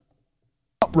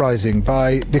uprising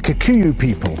by the Kikuyu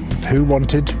people who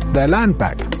wanted their land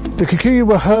back. The Kikuyu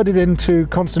were herded into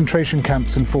concentration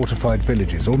camps and fortified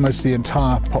villages, almost the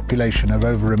entire population of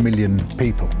over 1 million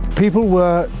people. People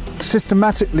were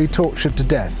systematically tortured to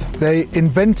death. They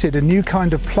invented a new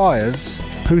kind of pliers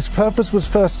whose purpose was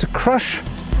first to crush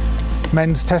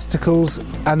men's testicles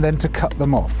and then to cut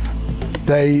them off.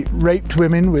 They raped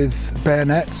women with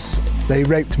bayonets. They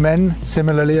raped men.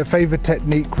 Similarly, a favourite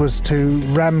technique was to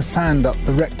ram sand up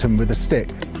the rectum with a stick.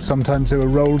 Sometimes they were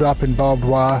rolled up in barbed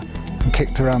wire and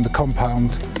kicked around the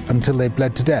compound until they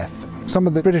bled to death. Some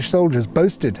of the British soldiers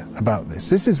boasted about this.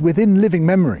 This is within living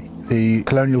memory. The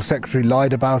Colonial Secretary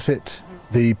lied about it.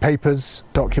 The papers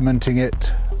documenting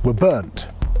it were burnt.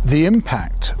 The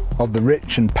impact of the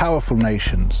rich and powerful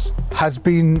nations has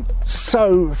been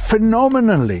so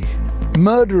phenomenally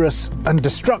murderous and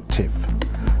destructive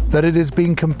that it has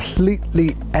been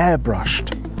completely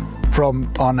airbrushed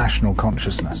from our national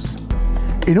consciousness.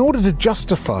 In order to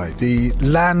justify the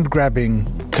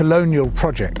land-grabbing colonial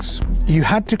projects, you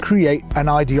had to create an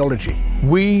ideology.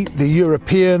 We, the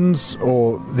Europeans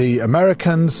or the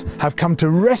Americans, have come to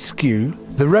rescue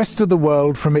the rest of the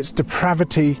world from its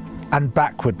depravity and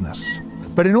backwardness.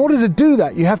 But in order to do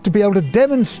that, you have to be able to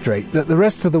demonstrate that the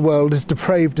rest of the world is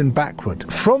depraved and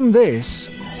backward. From this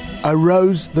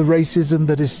arose the racism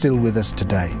that is still with us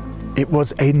today. It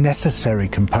was a necessary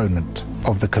component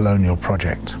of the colonial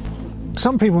project.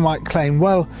 Some people might claim,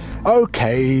 well,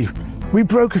 okay, we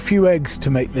broke a few eggs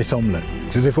to make this omelette.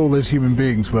 It's as if all those human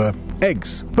beings were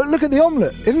eggs. But look at the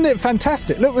omelette. Isn't it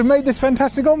fantastic? Look, we made this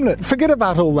fantastic omelette. Forget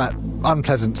about all that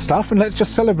unpleasant stuff and let's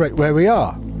just celebrate where we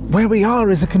are. Where we are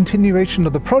is a continuation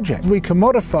of the project. We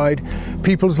commodified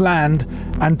people's land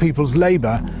and people's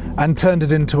labour and turned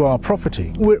it into our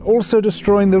property. We're also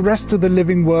destroying the rest of the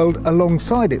living world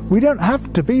alongside it. We don't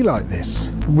have to be like this.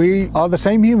 We are the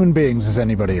same human beings as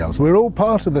anybody else. We're all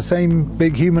part of the same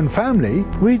big human family.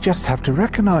 We just have to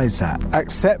recognise that,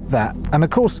 accept that. And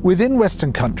of course, within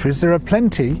Western countries, there are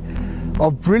plenty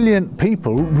of brilliant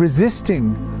people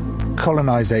resisting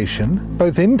colonisation,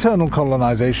 both internal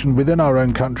colonisation within our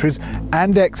own countries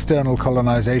and external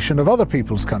colonisation of other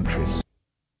people's countries.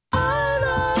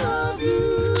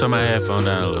 Turn my headphone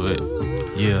down a little bit.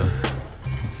 Yeah.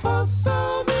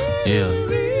 Yeah.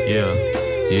 Yeah.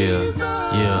 Yeah.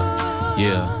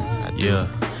 Yeah. Yeah.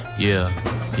 Yeah.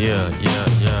 Yeah. Yeah.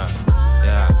 Yeah.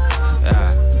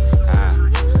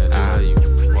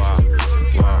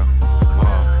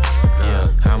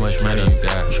 How much money you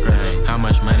got? How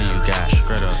much money you got?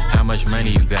 How much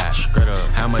money you got?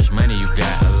 How much money you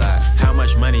got? A lot. How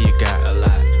much money you got? A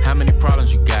lot. How many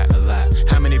problems you got? A lot.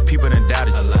 How many people done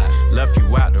doubted you? A lot. Left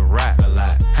you out to rot? A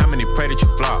lot. How many pray that you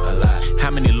flop? A lot.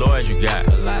 How many lawyers you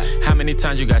got? A lot. How many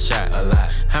times you got shot? A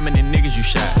lot. How many niggas you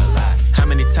shot? A lot. How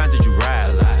many times did you ride?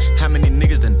 A lot. How many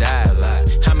niggas done died? A lot.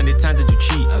 How many times did you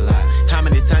cheat? A lot. How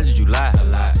many times did you lie? A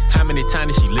lot. How many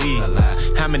times did she leave? A lot.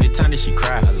 How many times did she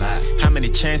cry? A lot. How many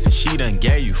chances she done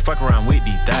gave you? Fuck around with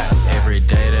these thighs. Every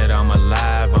day that I'm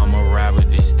alive, I'ma ride with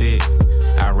this stick.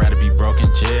 I'd rather be broke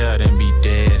in jail than be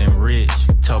dead and rich.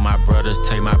 Told my brothers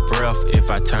take my breath if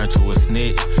I turn to a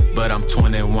snitch. But I'm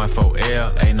 21 for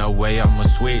L, ain't no way I'ma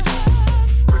switch.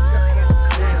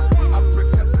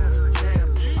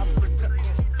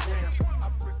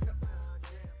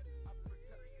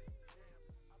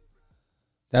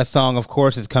 That song, of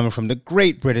course, is coming from the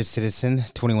great British citizen,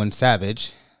 21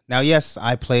 Savage. Now, yes,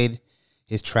 I played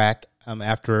his track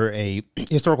after a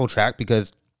historical track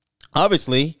because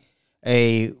obviously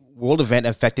a world event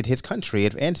affected his country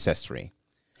of ancestry.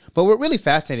 But what really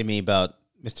fascinated me about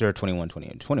Mr.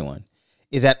 21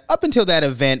 is that up until that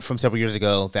event from several years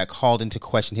ago that called into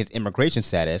question his immigration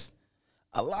status,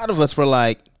 a lot of us were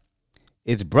like,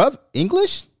 is bruv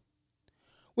English?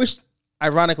 Which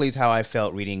ironically is how I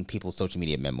felt reading people's social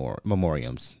media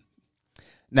memoriams.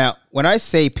 Now, when I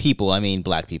say people, I mean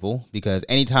black people, because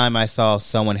anytime I saw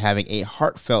someone having a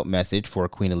heartfelt message for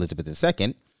Queen Elizabeth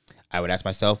II, I would ask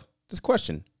myself this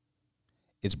question: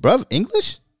 is bruv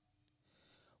English?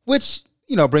 Which,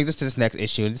 brings us to this next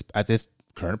issue at this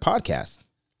current podcast.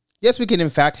 Yes, we can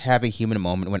in fact have a human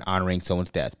moment when honoring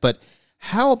someone's death, but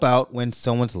how about when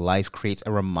someone's life creates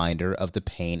a reminder of the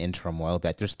pain and turmoil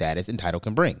that their status and title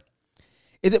can bring?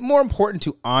 Is it more important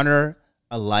to honor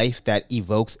a life that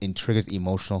evokes and triggers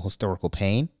emotional, historical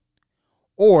pain,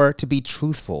 or to be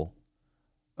truthful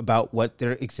about what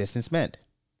their existence meant?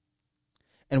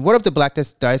 And what of the Black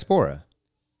diaspora?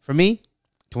 For me,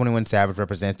 21 Savage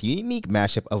represents the unique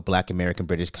mashup of Black American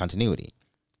British continuity.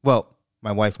 Well,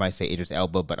 my wife might say Idris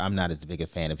Elba, but I'm not as big a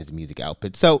fan of his music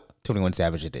output, so 21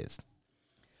 Savage it is.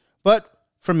 But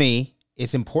for me,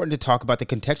 it's important to talk about the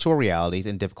contextual realities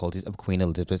and difficulties of Queen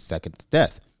Elizabeth II's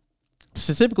death,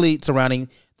 specifically surrounding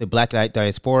the Black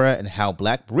diaspora and how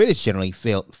Black British generally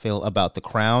feel about the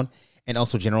crown, and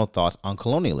also general thoughts on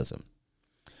colonialism.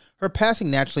 Her passing,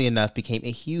 naturally enough, became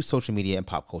a huge social media and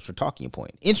pop culture talking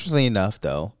point. Interestingly enough,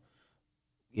 though,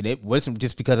 it wasn't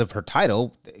just because of her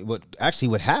title.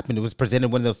 What happened, it was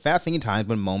presented one of the fascinating times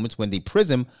moments when the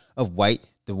prism of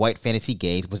the white fantasy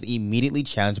gaze was immediately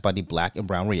challenged by the Black and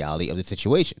brown reality of the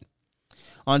situation.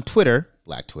 On Twitter,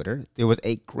 Black Twitter, there was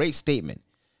a great statement.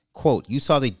 Quote, "You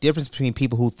saw the difference between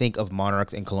people who think of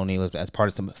monarchs and colonialism as part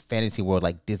of some fantasy world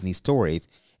like Disney stories,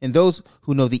 and those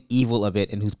who know the evil of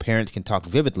it and whose parents can talk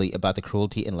vividly about the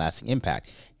cruelty and lasting impact."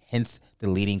 Hence the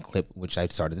leading clip which I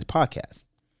started this podcast.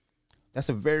 That's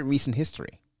a very recent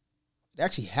history. It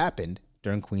actually happened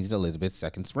during Queen Elizabeth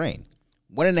II's reign.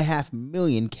 1.5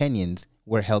 million Kenyans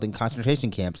were held in concentration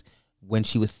camps when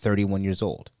she was 31 years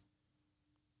old.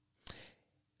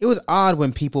 It was odd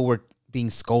when people were being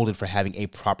scolded for having a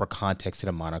proper context to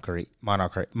the monarchy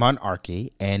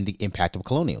and the impact of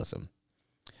colonialism.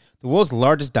 The world's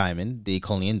largest diamond, the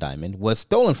Cullinan diamond, was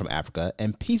stolen from Africa,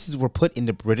 and pieces were put in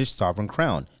the British sovereign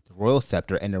crown, the royal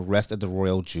scepter, and the rest of the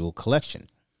royal jewel collection.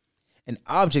 An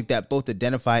object that both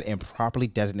identified and properly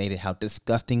designated how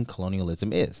disgusting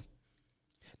colonialism is.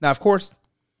 Now, of course,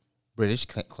 British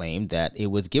claimed that it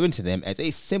was given to them as a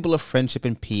symbol of friendship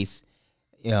and peace,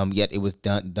 yet it was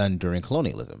done during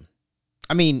colonialism.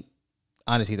 I mean,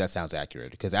 honestly, that sounds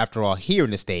accurate, because after all, here in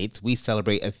the States, we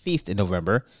celebrate a feast in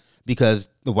November because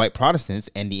the white Protestants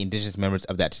and the indigenous members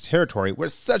of that territory were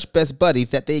such best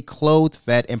buddies that they clothed,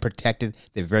 fed, and protected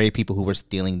the very people who were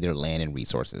stealing their land and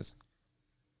resources.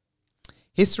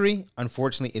 History,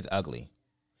 unfortunately, is ugly.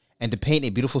 And to paint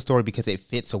a beautiful story because it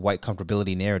fits a white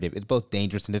comfortability narrative is both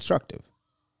dangerous and destructive.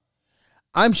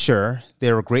 I'm sure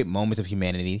there were great moments of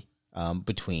humanity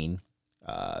between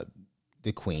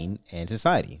the Queen and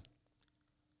society,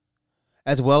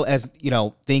 as well as,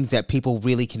 things that people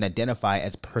really can identify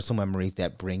as personal memories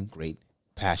that bring great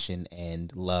passion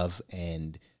and love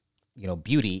and,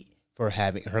 beauty for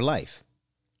having her life.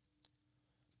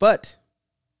 But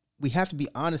we have to be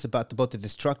honest about both the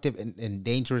destructive and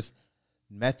dangerous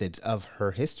methods of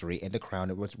her history and the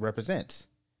crown it represents.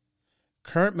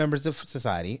 Current members of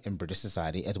society and British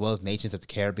society, as well as nations of the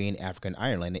Caribbean, Africa, and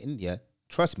Ireland, and India,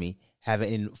 trust me, have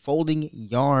an enfolding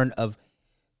yarn of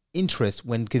interest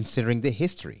when considering the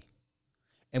history.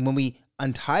 And when we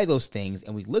untie those things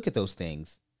and we look at those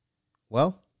things,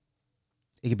 well,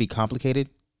 it could be complicated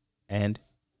and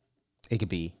it could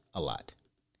be a lot.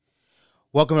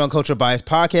 Welcome to Uncultured Bias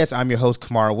Podcast. I'm your host,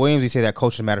 Kamara Williams. We say that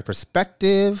culture matters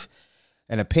perspective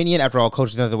and opinion. After all,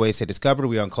 culture is another way to say discovered.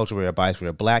 We are Uncultured, we are biased, we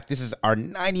are black. This is our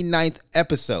 99th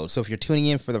episode. So if you're tuning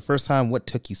in for the first time, what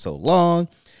took you so long?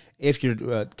 If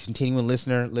you're a continuing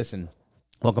listener, listen,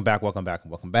 welcome back, welcome back,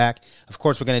 and welcome back. Of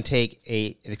course, we're going to take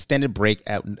an extended break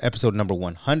at episode number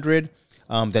 100.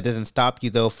 That doesn't stop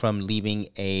you, though, from leaving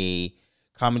a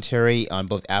commentary on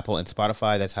both Apple and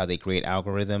Spotify. That's how they create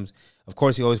algorithms. Of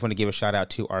course, you always want to give a shout out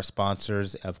to our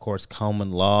sponsors. Of course,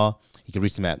 Coleman Law. You can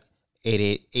reach them at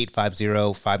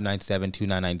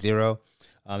 850-597-2990.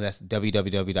 That's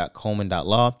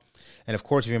www.coleman.law. And of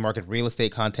course, if you're in market real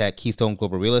estate, contact Keystone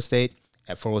Global Real Estate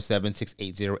at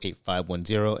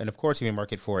 407-680-8510. And of course, if you're in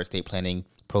market for estate planning,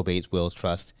 probates, wills,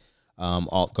 trust,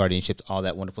 all guardianships, all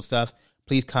that wonderful stuff,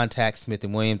 please contact Smith &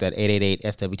 Williams at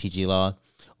 888-SWTG-LAW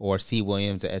or C.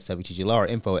 Williams at SWTG-LAW or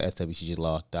info at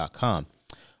SWTGLaw.com.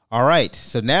 All right,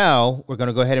 so now we're going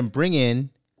to go ahead and bring in,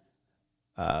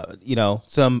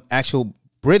 some actual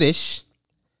British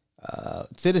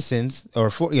citizens, or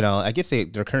I guess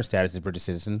their current status is British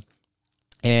citizens,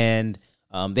 and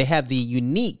they have the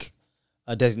unique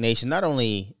designation not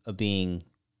only of being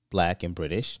black and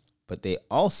British, but they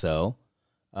also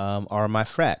are my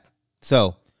frat.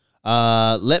 So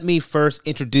let me first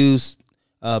introduce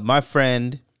my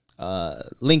friend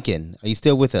Lincoln. Are you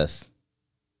still with us?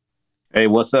 Hey,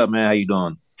 what's up, man? How you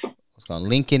doing? What's going on?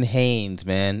 Lincoln Haynes,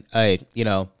 man. I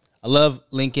love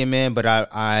Lincoln, man, but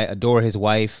I adore his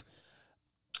wife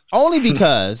only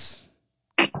because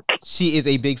she is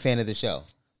a big fan of the show.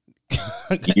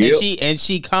 Yep. and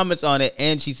she comments on it,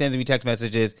 and she sends me text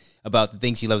messages about the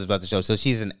things she loves about the show. So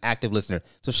she's an active listener.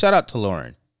 So shout out to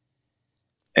Lauren.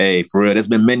 Hey, for real, there's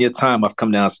been many a time I've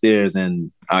come downstairs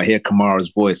and I hear Kamara's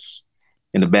voice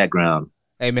in the background.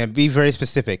 Hey, man, be very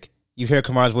specific. You hear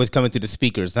Kamara's voice coming through the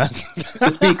speakers. Huh?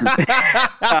 The speakers.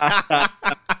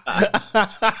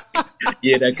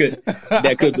 Yeah,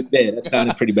 that could be bad. That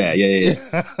sounded pretty bad. Yeah.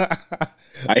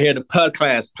 I hear the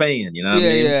podcast playing, you know what I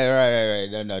mean?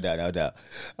 Yeah, right. No doubt.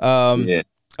 Yeah.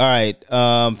 All right.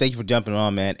 Thank you for jumping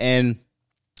on, man. And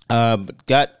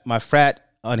got my frat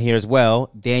on here as well,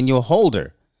 Daniel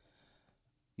Holder.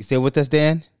 You still with us,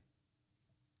 Dan?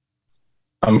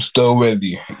 I'm still with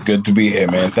you. Good to be here,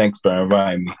 man. Thanks for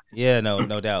inviting me. Yeah,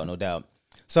 no doubt.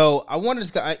 So I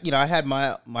wanted to, I had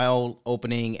my old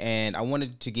opening, and I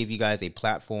wanted to give you guys a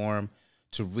platform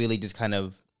to really just kind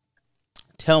of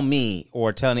tell me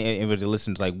or tell any of the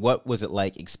listeners, like, what was it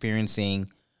like experiencing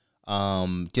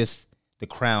just the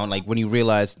crown, like when you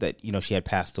realized that, she had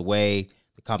passed away,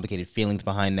 the complicated feelings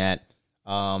behind that.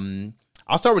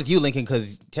 I'll start with you, Lincoln,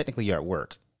 because technically you're at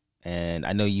work, and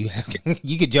I know you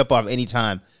you could jump off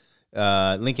anytime.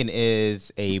 Lincoln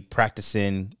is a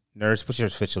practicing nurse. What's your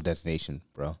official designation,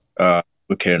 bro?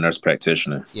 Care nurse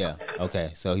practitioner. Yeah.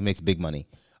 Okay. So he makes big money.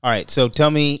 All right. So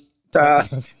tell me, tell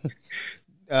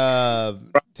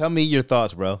me your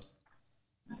thoughts, bro.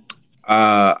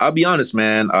 I'll be honest,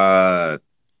 man.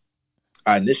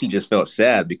 I initially just felt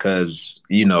sad because,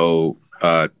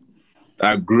 I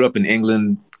grew up in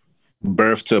England,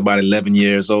 birthed to about 11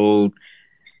 years old.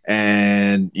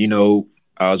 And,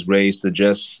 I was raised to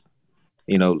just,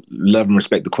 love and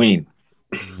respect the Queen.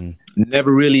 Mm-hmm.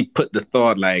 Never really put the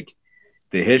thought, like,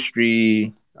 the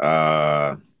history,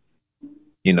 the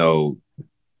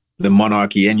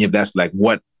monarchy, any of that's like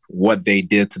what they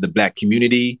did to the Black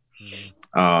community.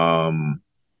 Mm-hmm.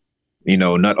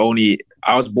 Not only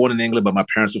I was born in England, but my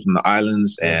parents were from the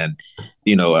islands, and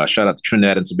shout out to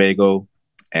Trinidad and Tobago.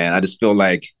 And I just feel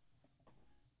like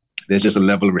there's just a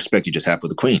level of respect you just have for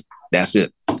the Queen. That's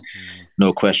it. Mm-hmm.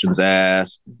 No questions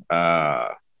asked.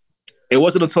 It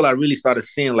wasn't until I really started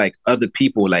seeing like other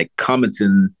people like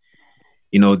commenting,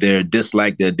 their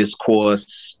dislike, their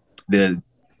discourse,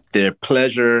 their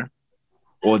pleasure,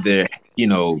 or their,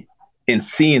 in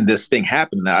seeing this thing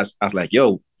happen. I was like,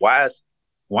 yo, why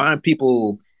aren't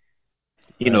people,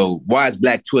 why is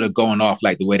Black Twitter going off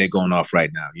like the way they're going off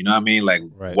right now? You know what I mean? Like,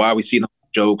 why are we seeing all the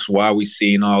jokes? Why are we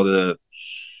seeing all the,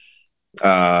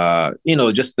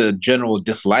 just the general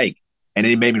dislike? And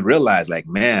it made me realize, like,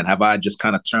 man, have I just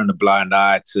kind of turned a blind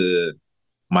eye to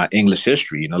my English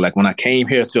history? Like when I came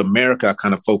here to America, I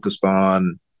kind of focused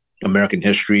on American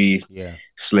history,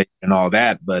 slavery and all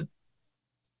that. But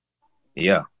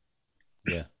yeah.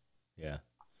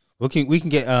 We can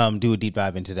get do a deep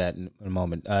dive into that in a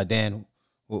moment. Dan,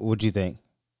 what do you think?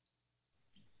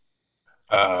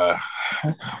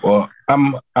 Well,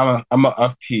 I'm an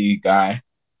up-key guy.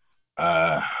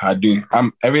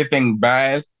 I'm everything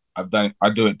bad. I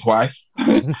do it twice.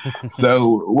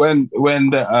 So when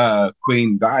the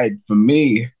Queen died, for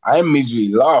me, I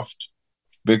immediately laughed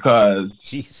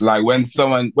because like when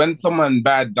someone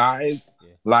bad dies,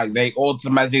 like they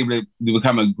automatically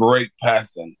become a great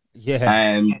person. Yeah.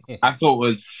 And I thought it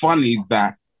was funny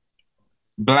that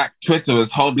Black Twitter was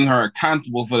holding her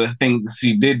accountable for the things that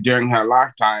she did during her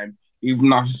lifetime,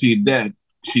 even after she died.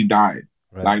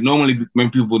 Right. Like normally when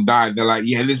people die, they're like,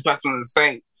 yeah, this person was a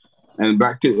saint. And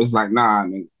Black Twitter was like, nah.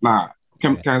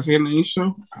 Can I say it in the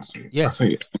show? I say it. Yeah. I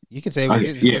say it. You can say it.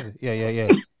 Okay,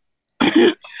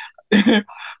 Yeah.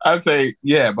 I say,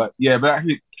 but Black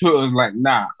Twitter was like,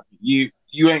 nah,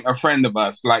 you ain't a friend of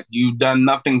us. Like you've done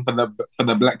nothing for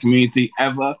the Black community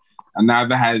ever, and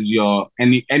neither has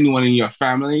anyone in your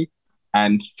family.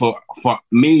 And for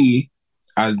me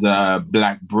as a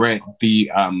Black Brit,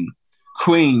 the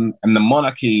Queen and the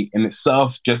monarchy in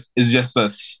itself is just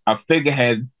a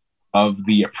figurehead of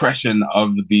the oppression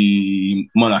of the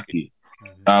monarchy,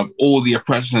 of all the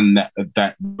oppression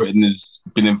that Britain has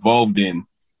been involved in,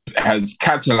 has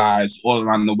catalyzed all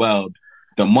around the world.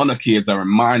 The monarchy is a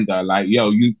reminder, like,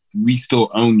 yo, we still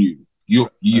own you. You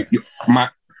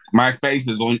my face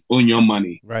is on your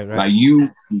money. Right. Like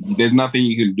there's nothing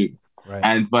you can do. Right.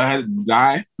 And for her to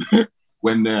die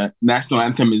when the national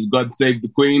anthem is "God Save the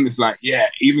Queen," it's like, yeah,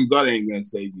 even God ain't gonna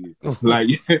save you. Like,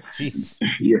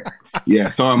 yeah.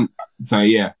 So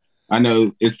I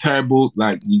know it's terrible.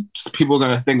 Like people are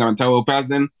gonna think I'm a terrible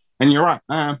person, and you're right.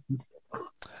 I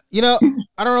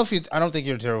don't think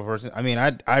you're a terrible person. I mean,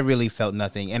 I really felt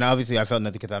nothing, and obviously I felt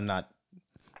nothing because I'm not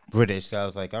British. So I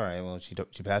was like, all right, well, she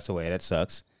passed away. That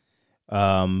sucks.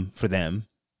 For them,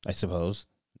 I suppose.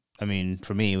 I mean,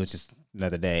 for me, it was just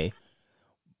another day.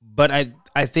 But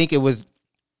I think it was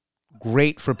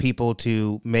great for people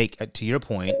to make, to your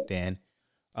point, Dan,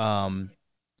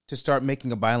 to start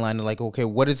making a byline of like, okay,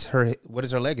 what is her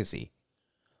legacy?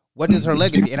 What is her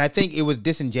legacy? And I think it was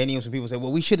disingenuous when people say,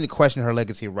 well, we shouldn't question her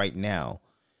legacy right now.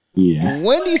 Yeah.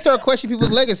 When do you start questioning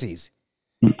people's legacies?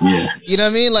 Yeah. You know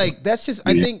what I mean? Like, that's just,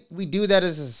 I think we do that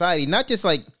as a society, not just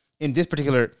like in this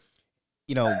particular,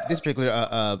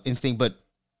 instinct, but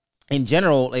in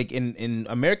general, like in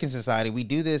American society, we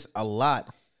do this a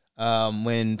lot.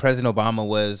 When President Obama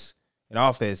was in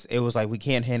office, it was like we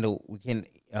can't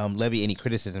levy any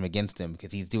criticism against him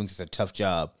because he's doing such a tough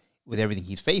job with everything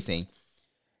he's facing.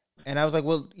 And I was like,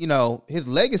 well, his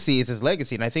legacy is his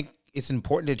legacy, and I think it's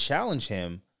important to challenge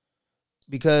him,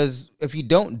 because if you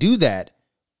don't do that,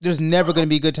 there's never going to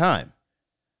be a good time.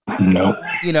 No.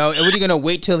 And what are you going to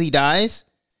wait till he dies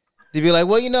to be like,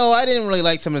 well, I didn't really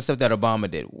like some of the stuff that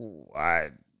Obama did.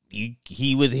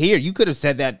 He was here. You could have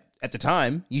said that at the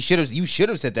time. You should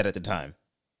have said that at the time.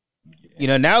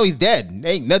 Now he's dead.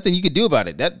 Ain't nothing you could do about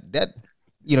it.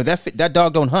 That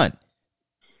dog don't hunt.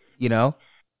 Yeah.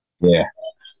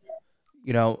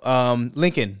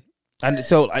 Lincoln. And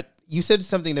so you said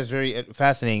something that's very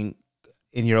fascinating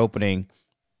in your opening.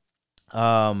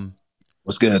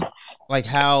 What's good? Like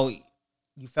how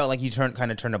you felt like you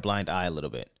turned a blind eye a little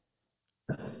bit,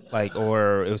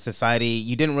 or it was society.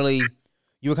 You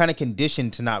were kind of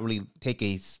conditioned to not really take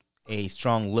a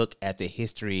strong look at the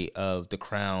history of the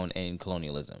crown and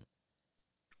colonialism.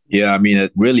 Yeah, I mean,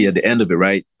 really at the end of it,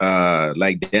 right?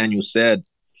 Like Daniel said,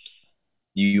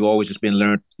 you've always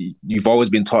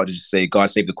been taught to just say,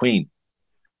 "God save the Queen."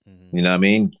 Mm-hmm. You know what I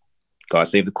mean? God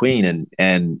save the Queen,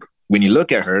 and when you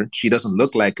look at her, she doesn't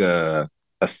look like a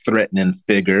threatening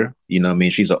figure. You know what I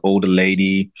mean? She's an older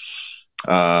lady. She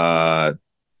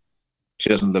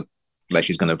doesn't look like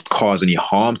she's going to cause any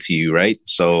harm to you, right?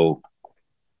 So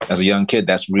as a young kid,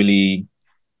 that's really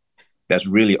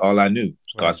all I knew.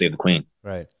 God save the Queen.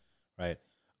 Right.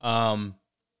 And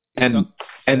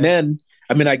then,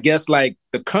 I mean, I guess like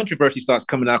the controversy starts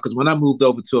coming out because when I moved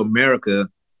over to America,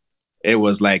 it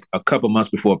was like a couple months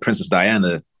before Princess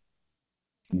Diana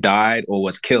died or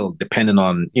was killed, depending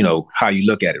on, how you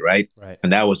look at it, right? Right.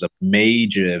 And that was a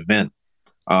major event.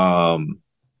 And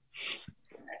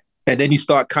then you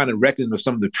start kind of reckoning with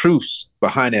some of the truths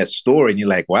behind that story, and you're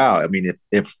like, wow, I mean,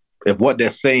 if what they're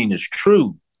saying is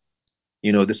true,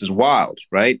 this is wild,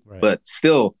 right? But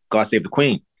still, God save the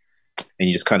Queen. And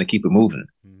you just kind of keep it moving.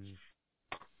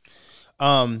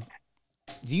 Do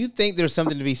you think there's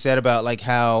something to be said about like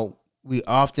how we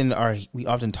often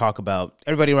talk about,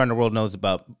 everybody around the world knows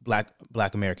about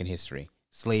black American history,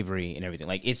 slavery and everything.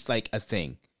 Like it's like a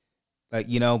thing, like,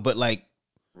 but like,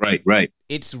 right.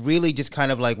 It's really just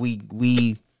kind of like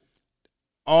we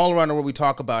all around the world, we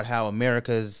talk about how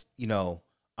America's,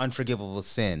 unforgivable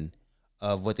sin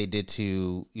of what they did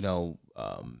to,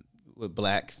 with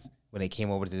blacks when they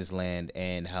came over to this land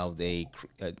and how they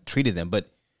treated them. But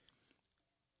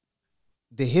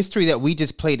the history that we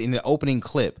just played in the opening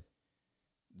clip,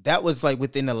 that was like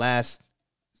within the last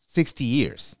 60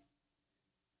 years.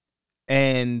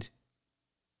 And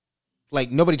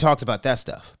like nobody talks about that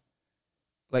stuff.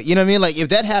 Like, you know what I mean? Like if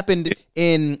that happened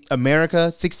in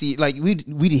America 60, like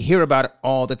we'd hear about it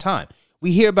all the time.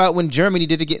 We hear about when Germany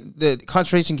did the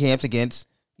concentration camps against,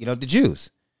 the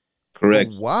Jews.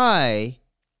 Correct. But why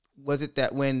was it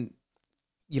that when,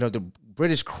 the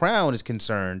British crown is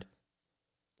concerned,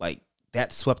 like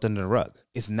that's swept under the rug?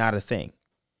 It's not a thing.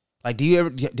 Like,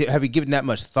 have you given that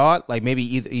much thought? Like maybe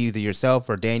either yourself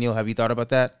or Daniel, have you thought about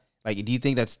that? Like, do you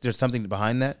think there's something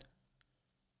behind that?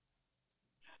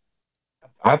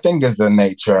 I think it's the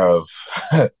nature of,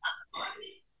 I'm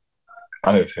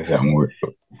going to say something weird,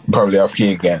 probably off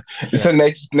key again. It's the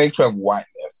nature of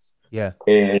whiteness. Yeah.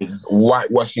 Is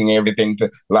whitewashing everything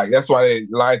that's why they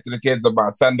lie to the kids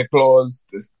about Santa Claus.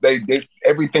 They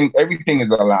everything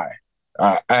is a lie.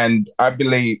 And I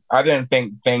don't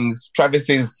think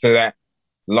travesties to that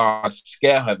large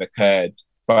scale have occurred,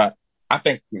 but I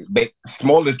think the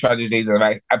smaller tragedies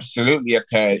have absolutely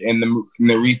occurred in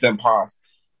the recent past.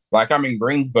 Like I'm in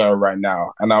Greensboro right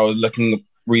now, and I was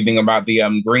reading about the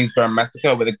Greensboro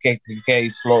massacre where the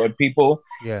KKK slaughtered people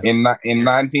in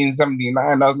 1979.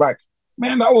 I was like,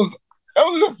 man, that was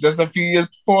just a few years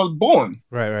before I was born.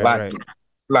 Right.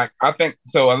 Like I think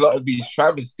so. A lot of these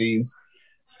travesties,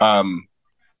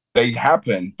 they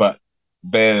happen, but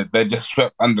they're just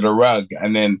swept under the rug.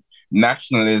 And then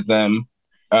nationalism,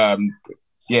 so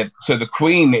the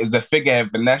Queen is a figure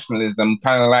of nationalism,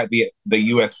 kind of like the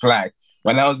U.S. flag.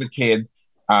 When I was a kid,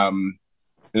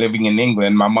 living in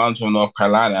England, my mom's from North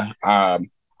Carolina. I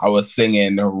was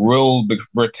singing "Rule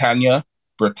Britannia,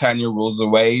 Britannia rules the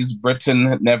ways.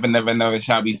 Britain never, never, never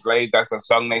shall be slaves." That's a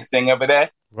song they sing over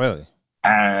there. Really?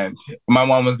 And my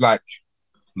mom was like,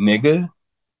 "Nigga,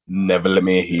 never let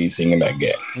me hear you singing that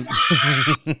again."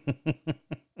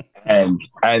 and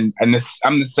this,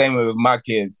 I'm the same with my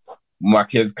kids. My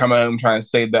kids come home trying to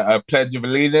say the Pledge of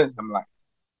Allegiance. I'm like,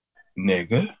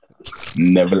 "Nigga,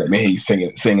 never let me hear you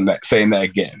saying that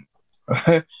again."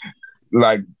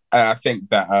 Like I think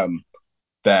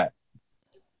that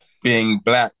being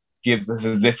black gives us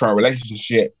a different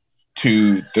relationship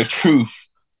to the truth.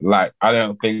 Like, I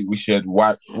don't think we should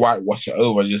whitewash it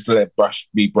over, just let it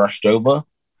be brushed over.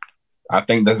 I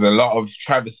think there's a lot of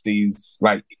travesties,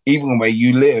 like even where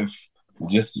you live,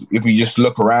 just if you just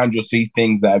look around, you'll see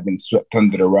things that have been swept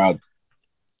under the rug.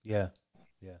 Yeah.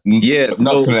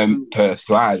 Not to the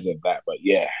size of that, but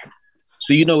yeah.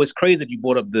 So, it's crazy that you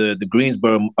brought up the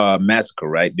Greensboro massacre,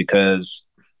 right? Because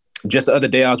just the other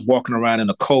day I was walking around in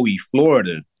Ocoee,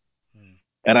 Florida,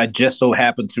 and I just so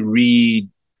happened to read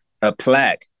a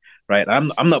plaque, right?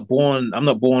 I'm not born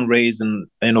raised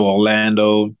in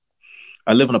Orlando.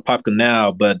 I live in Apopka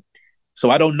now, but so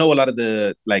I don't know a lot of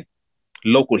the like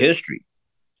local history.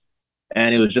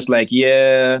 And it was just like,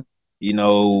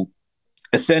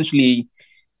 essentially,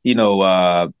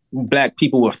 black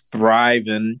people were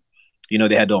thriving.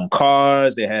 They had their own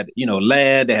cars, they had,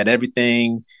 land, they had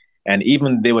everything. And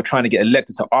even they were trying to get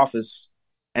elected to office.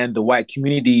 And the white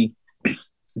community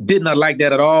did not like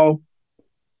that at all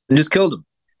and just killed them.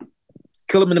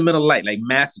 Kill them in the middle of the night, like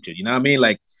massacred, you know what I mean?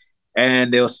 Like,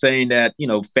 and they were saying that,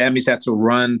 families had to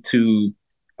run to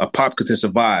Apopka to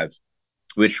survive,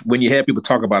 which when you hear people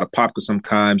talk about Apopka,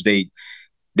 sometimes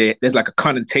there's like a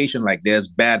connotation, like there's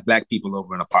bad black people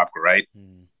over in Apopka, right?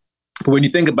 But when you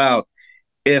think about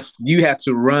if you had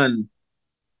to run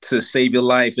to save your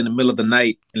life in the middle of the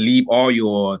night and leave all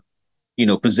your,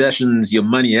 possessions, your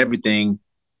money, everything,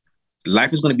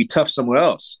 life is going to be tough somewhere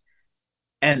else.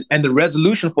 And the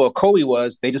resolution for Ocoee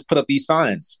was they just put up these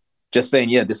signs just saying,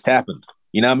 yeah, this happened.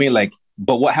 You know what I mean? Like,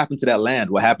 but what happened to that land?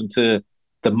 What happened to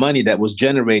the money that was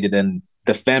generated and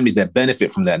the families that benefit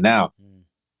from that now?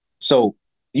 So,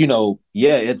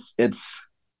 it's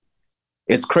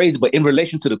crazy. But in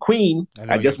relation to the Queen,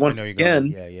 I guess once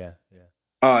again,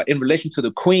 in relation to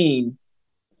the Queen,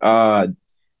 I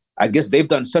guess they've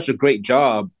done such a great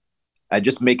job at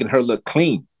just making her look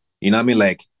clean. You know what I mean?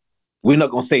 Like, we're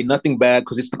not gonna say nothing bad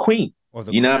because it's the Queen. Or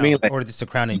the you know crown, what I mean? Like, or it's the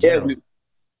crown in general.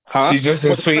 She's just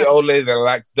a sweet old lady that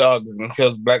likes dogs and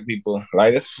kills black people.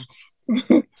 Like this,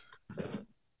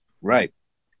 right?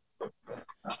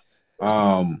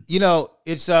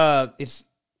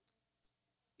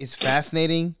 It's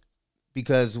fascinating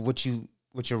because what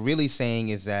you're really saying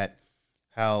is that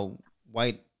how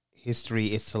white history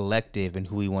is selective in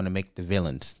who we want to make the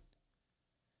villains.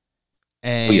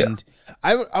 And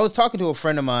I was talking to a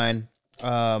friend of mine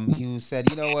who said,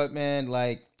 you know what, man,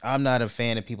 like, I'm not a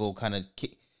fan of people kind of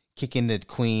kicking the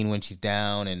Queen when she's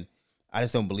down, and I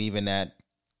just don't believe in that.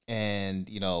 And,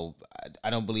 I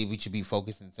don't believe we should be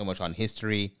focusing so much on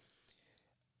history,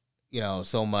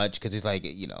 so much, because it's like,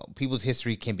 people's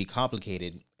history can be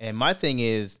complicated. And my thing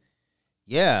is,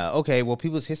 yeah, okay, well,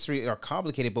 people's history are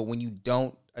complicated, but when you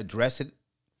don't address it,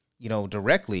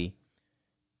 directly,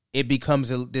 it becomes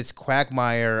this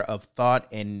quagmire of thought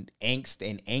and angst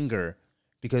and anger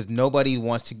because nobody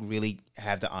wants to really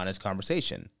have the honest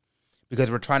conversation because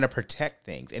we're trying to protect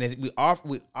things. And we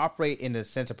operate in the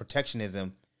sense of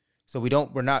protectionism, so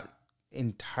we're not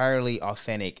entirely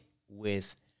authentic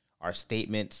with our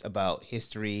statements about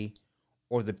history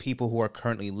or the people who are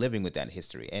currently living with that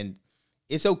history. And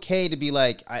it's okay to be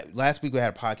like, last week we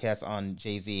had a podcast on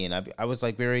Jay-Z, and I was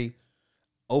like very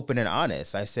open and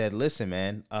honest. I said, listen,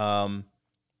 man, I'm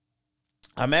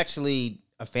actually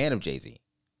a fan of Jay-Z.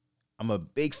 I'm a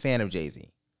big fan of Jay-Z,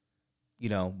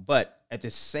 but at the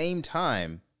same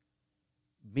time,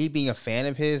 me being a fan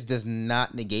of his does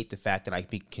not negate the fact that I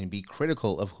can be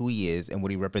critical of who he is and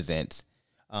what he represents,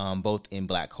 both in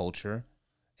black culture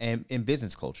and in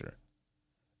business culture.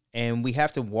 And we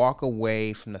have to walk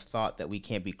away from the thought that we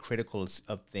can't be critical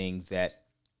of things that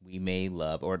we may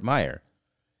love or admire.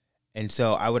 And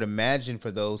so I would imagine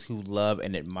for those who love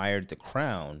and admired The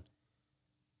Crown,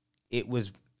 it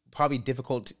was probably a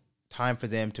difficult time for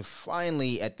them to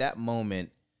finally, at that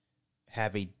moment,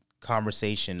 have a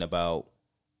conversation about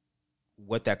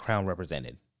what that crown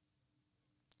represented.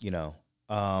 Dan,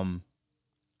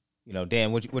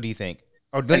 what do you think?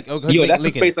 That's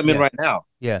the space I'm in right now.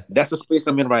 Yeah. That's the space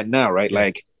I'm in right now, right? Yeah.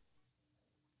 Like,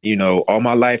 all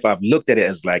my life I've looked at it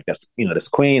as like, that's, that's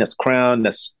Queen, that's the crown,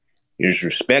 that's is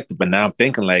respected, but now I'm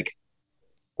thinking like,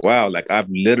 wow, like I've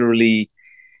literally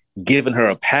given her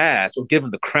a pass or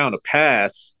given the crown a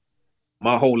pass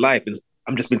my whole life, and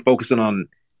I'm just been focusing on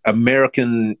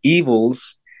American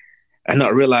evils and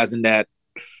not realizing that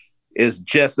it's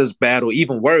just as bad or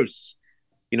even worse,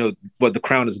 what the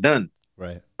crown has done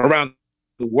right around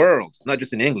the world, not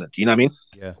just in England. You know what I mean?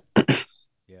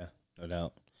 Yeah, no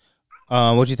doubt.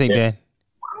 What do you think, Dan?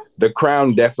 The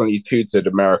crown definitely tutored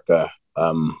America.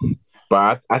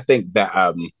 But I think that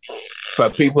for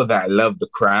people that love the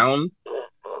crown,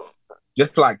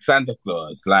 just like Santa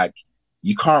Claus, like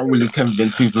you can't really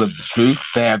convince people of the truth.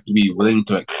 They have to be willing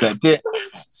to accept it.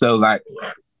 So like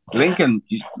Lincoln,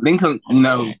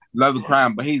 love the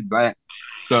crown, but he's black,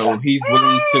 so he's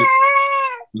willing to.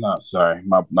 No, sorry,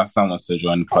 my son wants to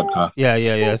join the podcast. Yeah,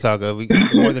 it's all good. The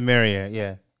more the merrier.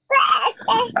 Yeah.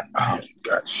 Oh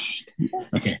gosh.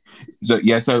 Okay.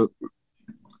 So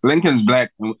Lincoln's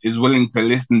black, is willing to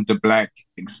listen to black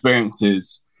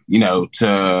experiences,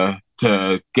 to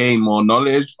gain more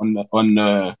knowledge on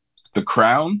the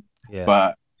crown. Yeah.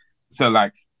 But so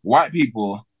like white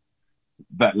people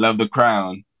that love the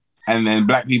crown, and then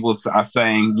black people are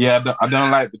saying, yeah, I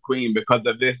don't like the queen because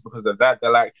of this, because of that.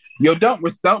 They're like, yo, don't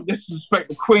disrespect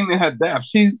the queen in her death.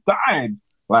 She's died.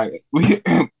 Like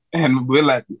and we're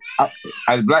like,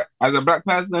 as a black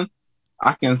person,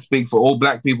 I can speak for all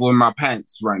black people in my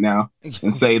pants right now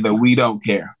and say that we don't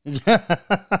care.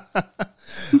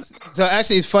 So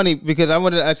actually, it's funny because I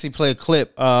wanted to actually play a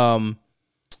clip from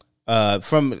I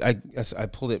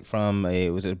pulled it from it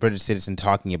was a British citizen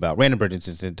random British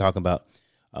citizen talking about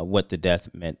what the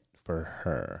death meant for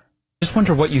her. Just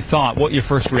wonder what you thought, what your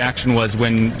first reaction was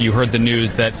when you heard the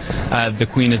news that the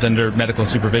Queen is under medical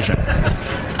supervision.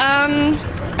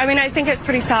 I mean, I think it's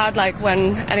pretty sad, like,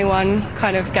 when anyone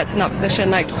kind of gets in that position,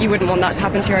 like, you wouldn't want that to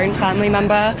happen to your own family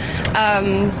member.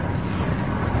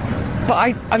 But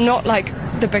I'm not, like,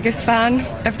 the biggest fan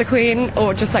of the Queen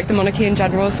or just, like, the monarchy in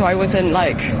general, so I wasn't,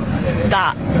 like,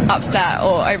 that upset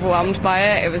or overwhelmed by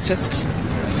it. It was just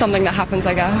something that happens,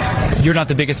 I guess. You're not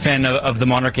the biggest fan of the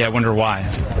monarchy. I wonder why.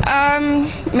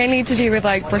 Mainly to do with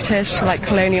like British like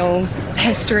colonial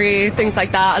history, things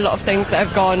like that. A lot of things that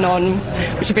have gone on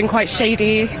which have been quite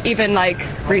shady, even like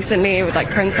recently with like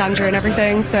Prince Andrew and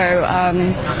everything. So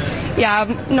yeah,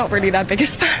 I'm not really their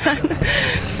biggest fan.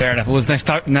 Fair enough. Well, it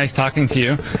was nice talking to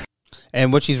you.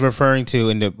 And what she's referring to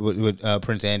with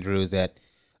Prince Andrew is that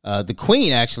the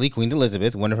Queen, actually, Queen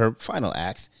Elizabeth, one of her final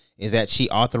acts is that she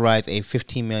authorized a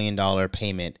 $15 million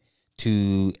payment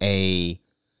to a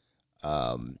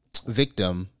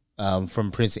victim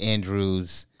from Prince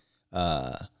Andrew's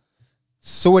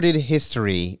sordid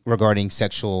history regarding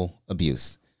sexual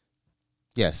abuse.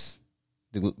 Yes,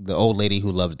 the old lady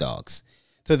who loved dogs.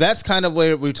 So that's kind of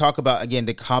where we talk about, again,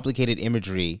 the complicated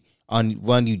imagery on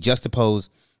one. You juxtapose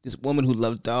this woman who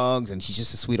loves dogs and she's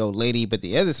just a sweet old lady, but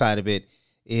the other side of it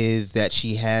is that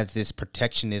she has this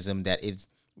protectionism that is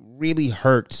really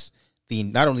hurts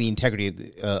not only the integrity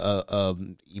of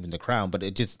even the crown, but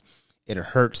it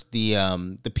hurts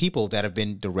the people that have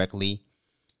been directly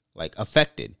like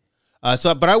affected.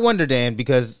 But I wonder, Dan,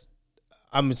 because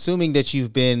I'm assuming that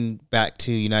you've been back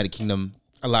to United Kingdom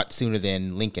a lot sooner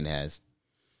than Lincoln has.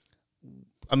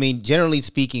 I mean, generally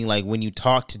speaking, like when you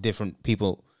talk to different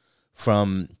people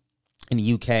from in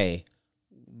the UK,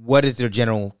 what is their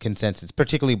general consensus,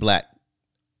 particularly Black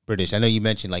British? I know you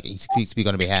mentioned like you speak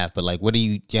on their behalf, but like, what do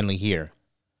you generally hear?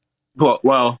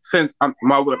 Well, since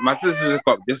my sister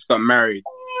just got married,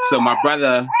 so my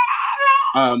brother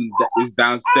is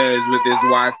downstairs with his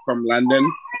wife from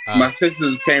London. My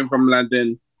sisters came from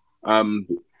London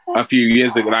a few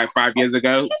years ago, like 5 years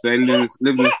ago. So they live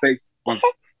in the States. One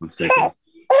second.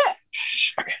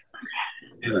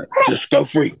 Okay. Just go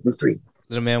free. Go free.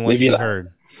 Little man wants to be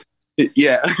heard.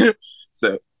 Yeah.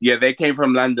 So yeah, they came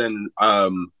from London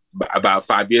about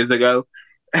 5 years ago.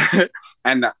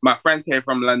 And my friends here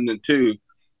from London too.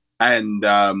 And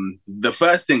the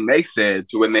first thing they said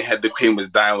when they heard the Queen was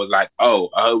dying was like, "Oh,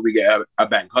 I hope we get a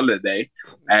bank holiday."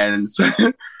 And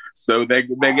so they're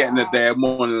getting it there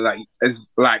more than like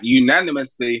it's like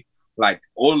unanimously, like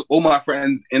all my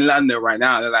friends in London right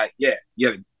now, they're like, yeah,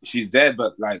 she's dead,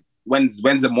 but like when's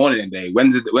the morning day?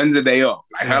 When's the day off?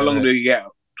 Like how long do you get?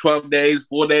 12 days,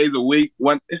 4 days a week?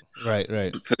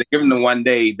 Right. So they're giving them 1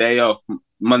 day off,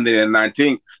 Monday the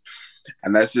 19th.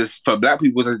 And that's just, for Black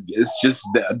people, it's just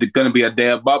going to be a day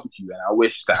of barbecue. And I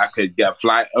wish that I could get a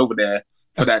flight over there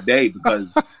for that day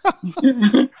because,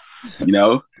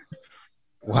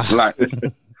 wow.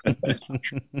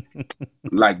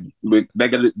 like they're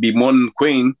going to be mourning the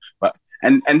Queen. But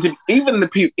even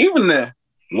the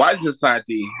white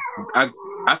society, I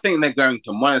think they're going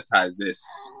to monetize this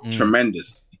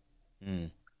tremendously.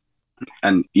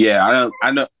 And yeah,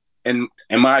 I don't. In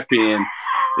my opinion,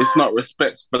 it's not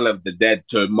respectful of the dead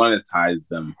to monetize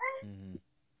them.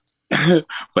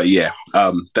 But yeah,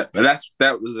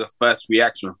 that was the first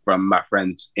reaction from my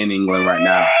friends in England right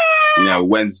now.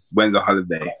 When's a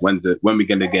holiday? When we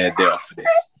gonna get a day off for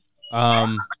this?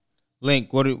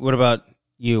 Link, what about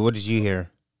you? What did you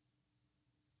hear?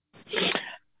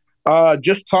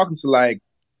 Just talking to like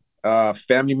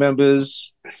family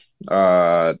members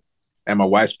and my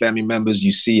wife's family members,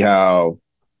 you see how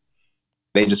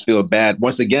they just feel bad.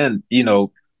 Once again,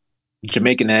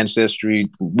 Jamaican ancestry,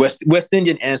 West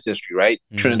Indian ancestry, right?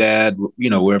 Mm-hmm. Trinidad,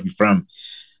 wherever you're from,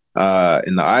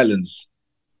 in the islands.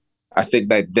 I think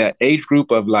that age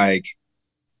group of like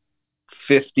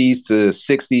 50s to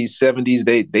 60s,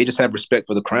 70s, they just have respect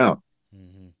for the crown.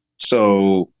 Mm-hmm.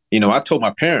 So, I told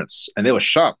my parents and they were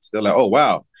shocked. They're like, oh,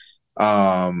 wow.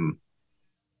 But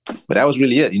that was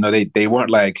really it. They weren't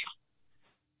like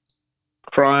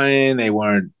crying. They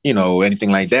weren't,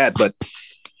 anything like that. But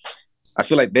I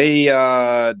feel like they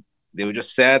were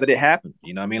just sad that it happened.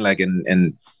 You know what I mean? Like,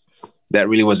 and that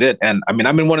really was it. And I mean,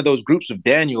 I'm in one of those groups of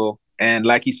Daniel, and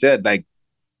like he said, like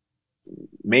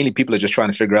mainly people are just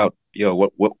trying to figure out,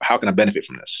 how can I benefit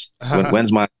from this?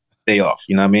 When's my day off?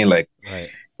 You know what I mean? Like, right.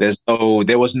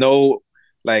 There was no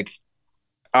like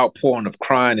outpouring of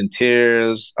crying and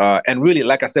tears. And really,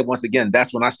 like I said, once again,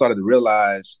 that's when I started to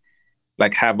realize,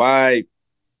 like, have I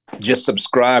just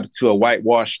subscribed to a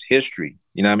whitewashed history?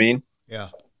 You know what I mean? Yeah.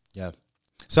 Yeah.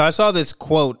 So I saw this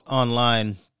quote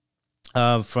online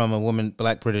from a woman,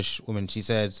 Black British woman. She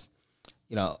says,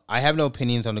 I have no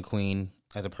opinions on the Queen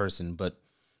as a person, but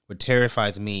what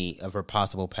terrifies me of her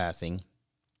possible passing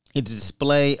is the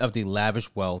display of the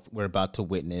lavish wealth we're about to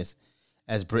witness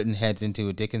as Britain heads into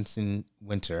a Dickinson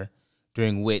winter,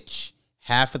 during which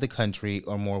half of the country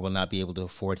or more will not be able to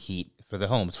afford heat for their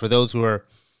homes. For those who are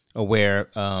aware,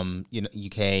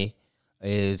 UK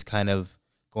is kind of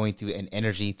going through an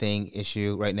energy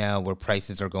issue right now, where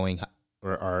prices are going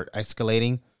or are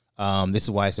escalating. This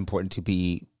is why it's important to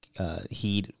be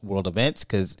heed world events,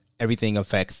 because everything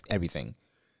affects everything.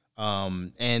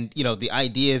 And the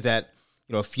idea is that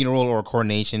a funeral or a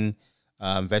coronation,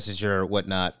 investiture or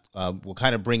whatnot, will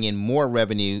kind of bring in more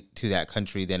revenue to that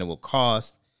country than it will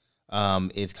cost.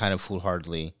 Is kind of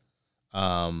foolhardily.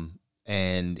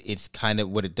 And it's kind of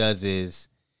what it does is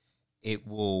it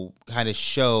will kind of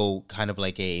show kind of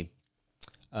like a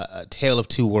tale of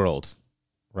two worlds,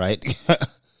 right?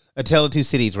 A tale of two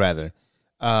cities, rather,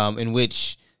 in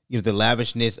which the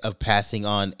lavishness of passing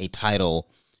on a title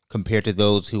compared to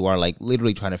those who are like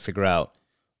literally trying to figure out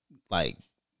like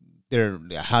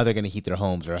how they're going to heat their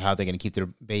homes or how they're going to keep their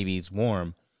babies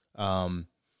warm. And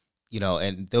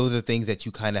those are things that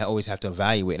you kind of always have to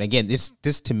evaluate. And again,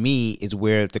 this to me is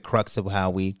where the crux of how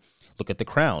we look at the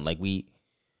crown. Like, we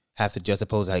have to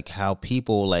juxtapose like how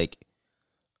people like,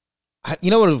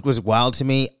 what was wild to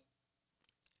me?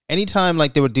 Anytime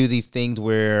like they would do these things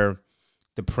where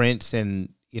the prince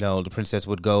and the princess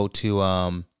would go to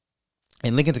and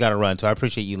Lincoln's got to run, so I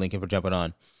appreciate you, Lincoln, for jumping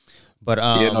on. But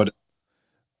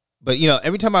but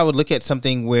every time I would look at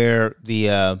something where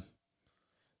the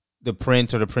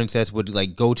prince or the princess would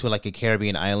like go to like a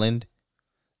Caribbean island,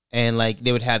 and like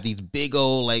they would have these big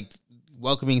old like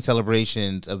welcoming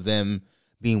celebrations of them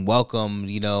being welcomed,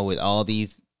 with all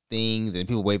these things and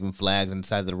people waving flags on the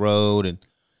side of the road, and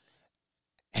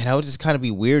it would just kind of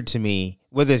be weird to me,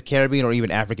 whether it's Caribbean or even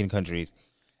African countries.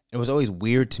 It was always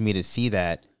weird to me to see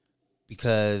that,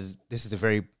 because this is a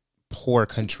very poor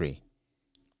country,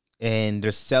 and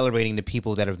they're celebrating the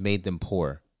people that have made them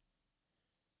poor.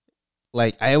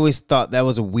 Like, I always thought that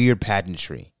was a weird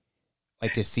pageantry,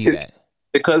 like, to see that.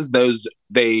 Because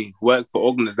they work for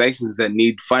organizations that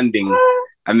need funding,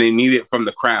 and they need it from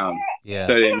the crown. Yeah.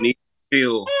 So they need to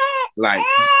feel like,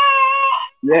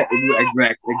 yeah,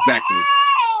 exactly.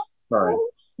 Sorry.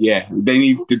 Yeah, they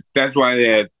need to. That's why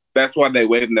they're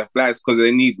waving their flags, because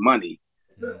they need money,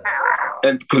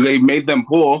 and because they made them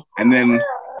poor, and then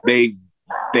they're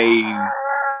the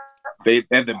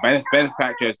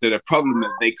benefactors to the problem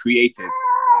that they created.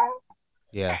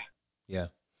 Yeah.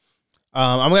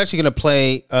 I'm actually gonna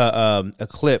play a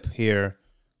clip here.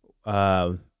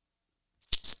 I'm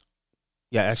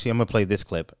gonna play this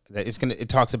clip. It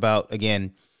talks about,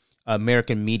 again,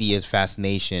 American media's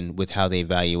fascination with how they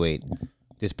evaluate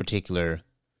this particular.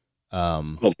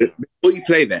 Before you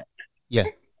play that, yeah,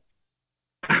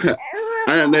 I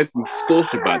don't know if you've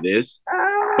thought about this,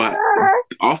 but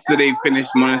after they finish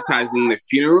monetizing the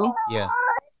funeral, yeah,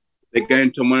 they're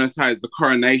going to monetize the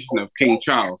coronation of King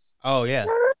Charles. Oh yeah.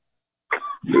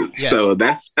 So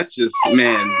that's just,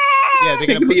 man. Yeah, they're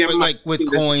gonna put like with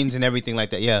coins and everything like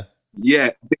that. Yeah.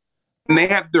 Yeah, and they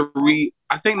have to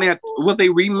they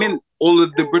remint all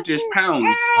of the British pounds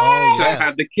to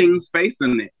have the king's face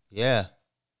in it. Yeah.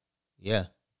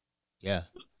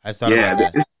 I thought about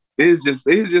that. It's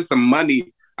just a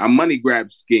money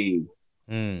grab scheme.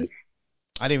 I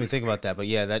didn't even think about that, but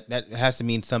yeah, that has to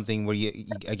mean something where you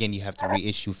have to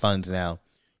reissue funds now,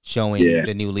 showing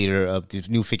the new leader of the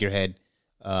new figurehead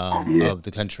of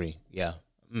the country. Yeah,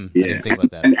 I didn't think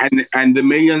about that. And the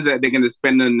millions that they're going to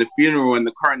spend on the funeral and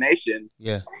the coronation,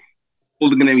 all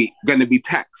going to be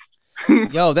taxed.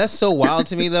 Yo, that's so wild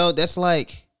to me, though. That's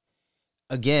like,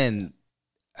 again,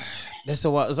 that's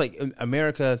so wild. It's like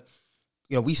America.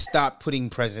 You know, we stopped putting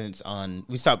presidents on.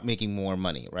 We stopped making more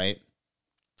money, right?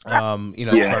 As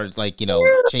far as like,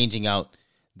 changing out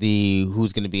the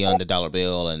who's going to be on the dollar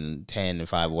bill and 10 and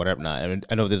 5 or whatever. Not.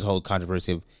 I know there's a whole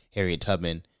controversy of Harriet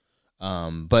Tubman,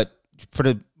 but for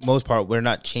the most part, we're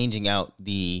not changing out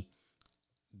the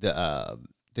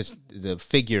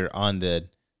figure on the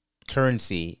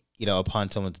currency, upon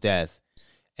someone's death.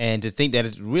 And to think that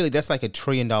that's like $1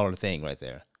 trillion thing right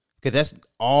there, because that's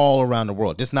all around the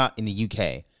world. Just not in the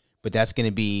UK, but that's going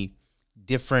to be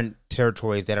different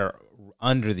territories that are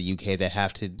under the UK that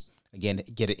have to, again,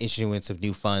 get an issuance of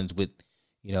new funds with,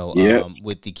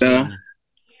 with the king.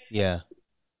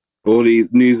 All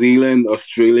these New Zealand,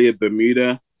 Australia,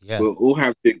 Bermuda will all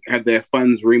have to have their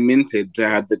funds reminted to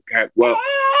have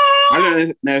I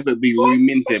don't know if it'll be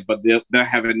reminted, but they'll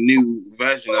have a new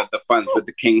version of the funds with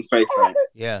the king's face on it.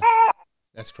 Yeah,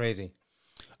 that's crazy.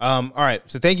 All right,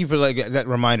 so thank you for that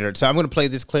reminder. So I'm going to play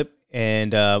this clip,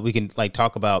 and we can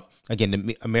talk about, again,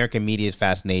 the American media's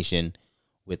fascination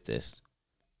with this.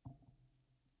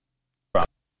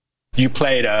 You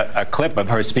played a clip of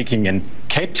her speaking in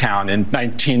Cape Town in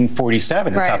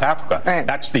 1947 in South Africa. Right.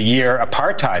 That's the year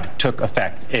apartheid took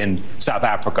effect in South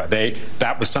Africa.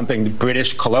 That was something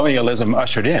British colonialism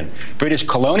ushered in. British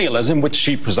colonialism, which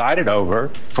she presided over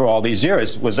for all these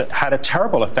years, had a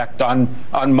terrible effect on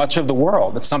much of the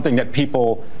world. It's something that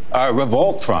people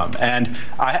revolt from. And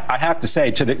I have to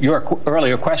say, to your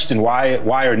earlier question, why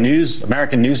are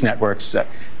American news networks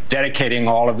dedicating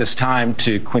all of this time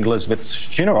to Queen Elizabeth's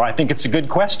funeral? I think it's a good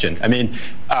question. I mean,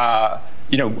 I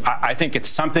think it's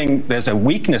something, there's a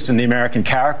weakness in the American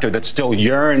character that still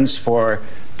yearns for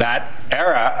that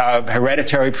era of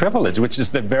hereditary privilege, which is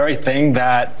the very thing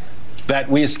that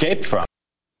we escaped from.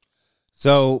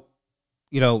 So,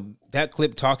 that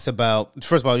clip talks about,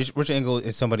 first of all, Richard Engel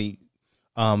is somebody,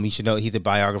 you should know, he's a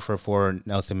biographer for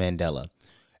Nelson Mandela.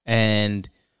 And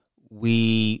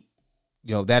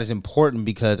that is important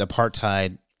because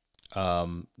apartheid,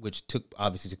 which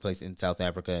obviously took place in South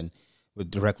Africa and would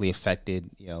directly affected,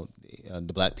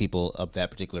 the black people of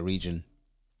that particular region.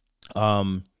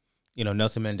 Nelson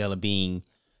Mandela being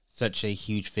such a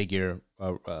huge figure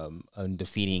in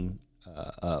defeating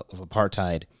of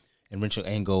apartheid, and Richard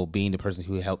Engel being the person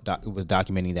who was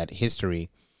documenting that history.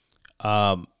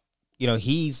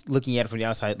 He's looking at it from the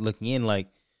outside, looking in like,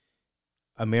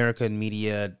 American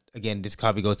media, again, this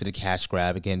probably goes to the cash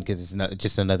grab again, because it's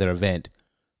just another event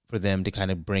for them to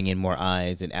kind of bring in more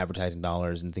eyes and advertising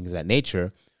dollars and things of that nature.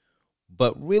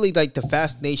 But really, the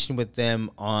fascination with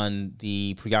them on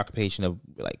the preoccupation of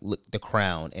the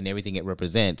crown and everything it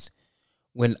represents,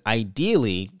 when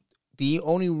ideally the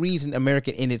only reason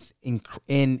America in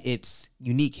its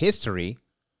unique history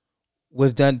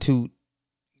was done to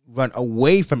run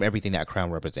away from everything that crown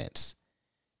represents.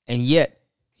 And yet,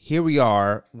 here we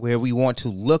are where we want to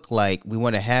look like, we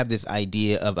want to have this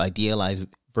idea of idealized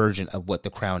version of what the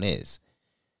crown is.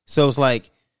 So it's like,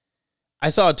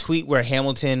 I saw a tweet where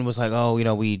Hamilton was like, oh,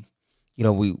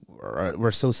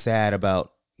 we're so sad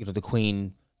about, the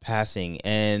Queen passing.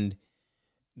 And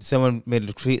someone made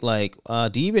a tweet like,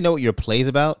 do you even know what your play's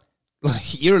about?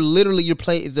 Like, your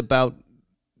play is about,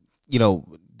 the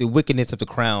wickedness of the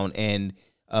crown and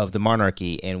of the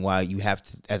monarchy, and why you have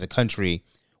to, as a country,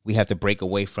 we have to break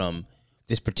away from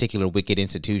this particular wicked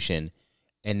institution.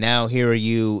 And now here are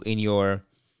you in your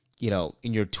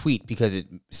tweet, because it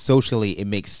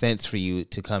makes sense for you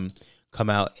to come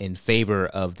out in favor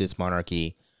of this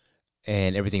monarchy,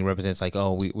 and everything represents like,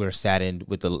 oh, we're saddened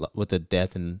with the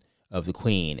death of the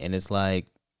Queen. And it's like,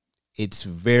 it's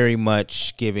very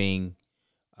much giving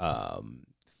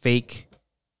fake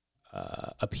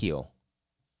appeal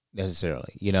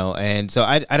necessarily, And so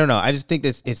I don't know. I just think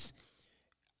this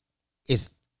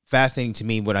it's fascinating to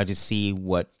me when I just see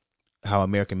how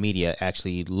American media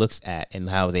actually looks at and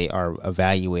how they are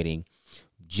evaluating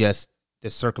just the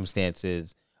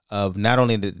circumstances of not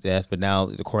only the death, but now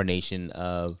the coronation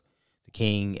of the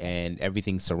king and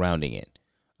everything surrounding it.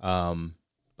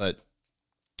 But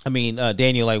I mean,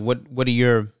 Daniel, what do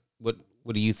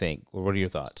you think, or what are your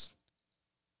thoughts?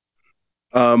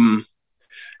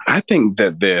 I think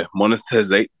that the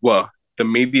monetization, the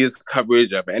media's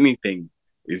coverage of anything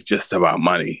is just about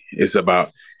money. It's about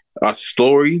a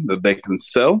story that they can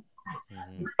sell.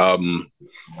 And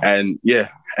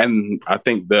I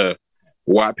think the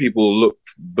white people look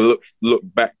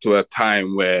back to a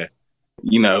time where,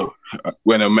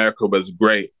 when America was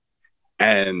great,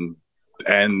 and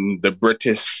and the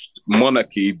British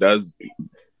monarchy does,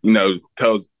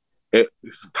 tells it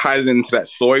ties into that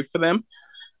story for them.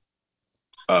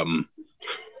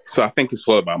 So I think it's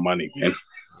all about money, man.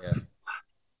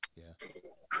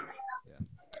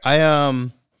 I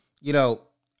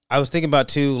I was thinking about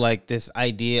too, like this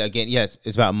idea again. Yes,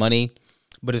 it's about money,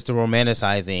 but it's the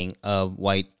romanticizing of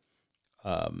white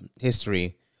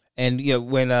history. And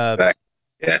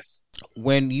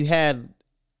when you had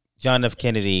John F.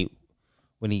 Kennedy,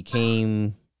 when he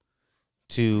came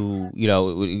to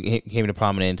came to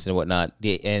prominence and whatnot,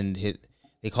 they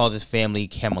called his family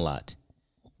Camelot,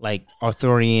 like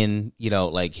Arthurian,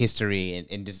 like history,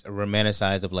 and just a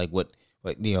romanticize of like what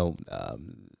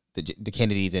the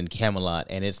Kennedys and Camelot.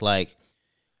 And it's like,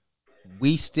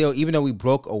 we still, even though we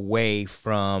broke away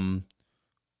from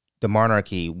the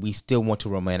monarchy, we still want to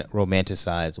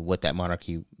romanticize what that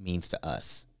monarchy means to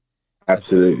us.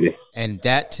 Absolutely. And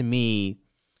that, to me,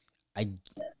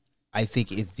 I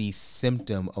think is the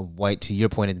symptom of white, to your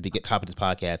point at the top of this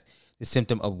podcast, the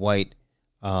symptom of white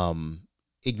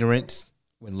ignorance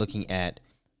when looking at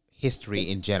history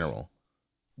in general.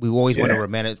 We always want to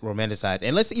romanticize,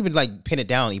 and let's even like pin it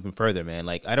down even further, man.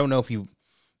 Like, I don't know if you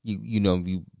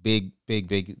big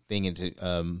thing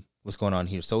into what's going on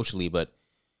here socially, but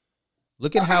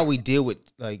look at how we deal with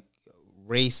like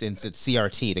race and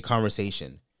CRT, the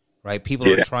conversation, right?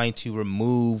 People are trying to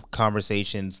remove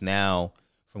conversations now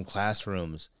from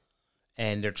classrooms,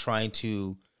 and they're trying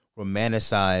to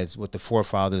romanticize what the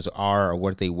forefathers are or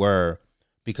what they were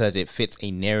because it fits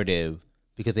a narrative.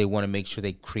 Because they want to make sure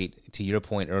they create, to your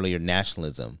point earlier,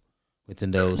 nationalism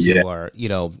within those who are,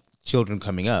 children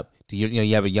coming up. Do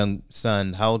you have a young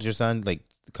son? How old's your son? Like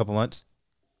a couple months?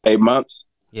 8 months.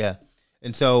 Yeah.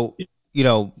 And so,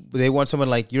 they want someone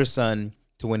like your son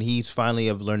to, when he's finally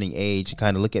of learning age,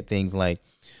 kind of look at things like,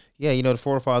 the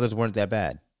forefathers weren't that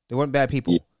bad. They weren't bad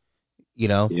people.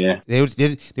 Yeah. They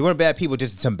weren't bad people,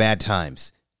 just some bad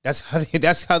times. That's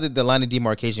how the line of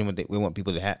demarcation we want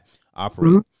people to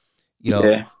operate. Mm-hmm.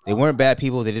 They weren't bad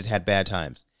people. They just had bad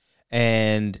times.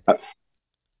 And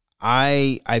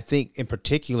I think in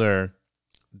particular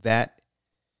that,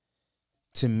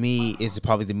 to me, is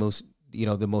probably the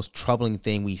most troubling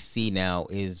thing we see now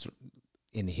is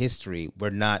in history. We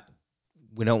don't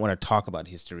want to talk about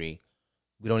history.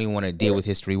 We don't even want to deal with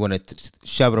history. We want to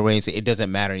shove it away and say it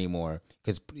doesn't matter anymore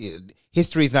because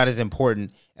history is not as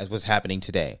important as what's happening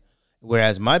today.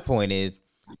 Whereas my point is,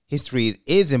 history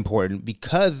is important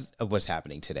because of what's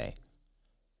happening today.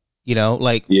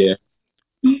 The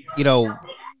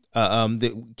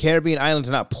Caribbean islands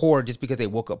are not poor just because they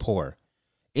woke up poor.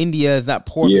 India is not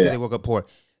poor because they woke up poor.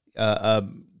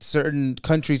 Certain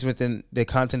countries within the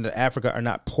continent of Africa are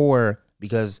not poor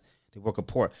because they woke up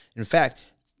poor. In fact,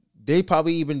 they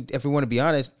probably, even if we want to be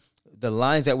honest, the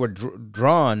lines that were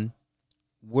drawn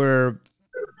were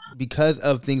because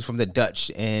of things from the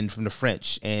Dutch and from the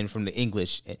French and from the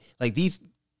English. Like the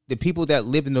people that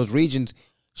live in those regions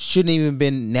shouldn't even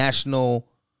been national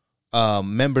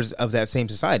members of that same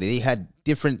society. They had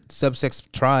different subsex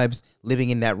tribes living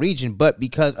in that region, but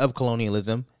because of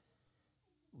colonialism,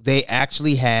 they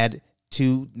actually had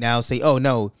to now say, oh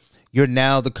no, you're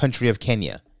now the country of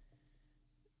Kenya.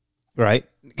 Right?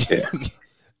 Yeah.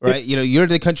 Right? You're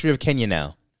the country of Kenya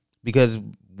now because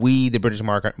we, the British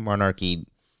monarchy,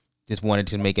 just wanted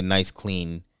to make a nice,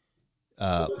 clean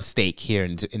steak here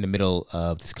in the middle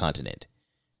of this continent.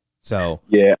 So,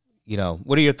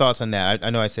 what are your thoughts on that? I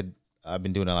know I said I've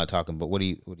been doing a lot of talking, but what do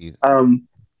you?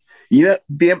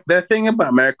 The thing about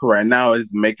America right now is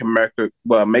make America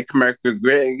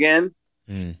great again.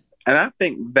 And I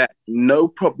think that no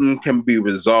problem can be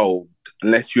resolved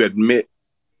unless you admit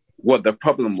what the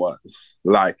problem was.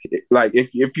 Like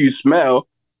if you smell,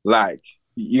 like,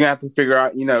 you have to figure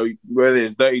out, whether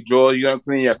it's dirty drawers, you don't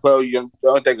clean your clothes, you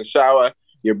don't take a shower,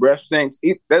 your breath stinks.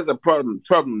 There's a problem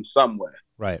somewhere.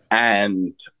 Right.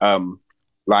 And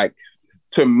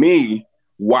to me,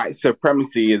 white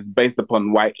supremacy is based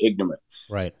upon white ignorance.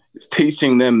 Right. It's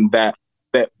teaching them that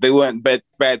they weren't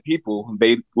bad people.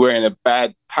 They were in a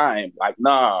bad time. Like,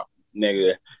 nah,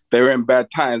 nigga, they were in bad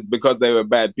times because they were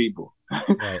bad people.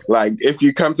 Right. Like, if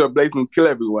you come to a place and kill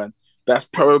everyone, that's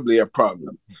probably a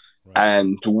problem. Right.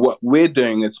 And what we're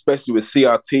doing, especially with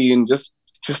CRT and just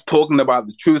talking about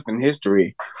the truth in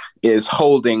history, is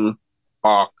holding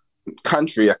our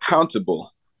country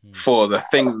accountable for the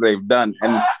things they've done.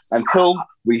 And until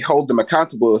we hold them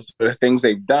accountable for the things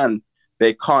they've done,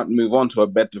 they can't move on to a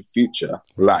better future.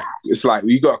 Like, it's like,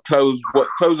 you got to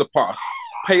close the past,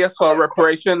 pay us our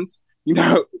reparations,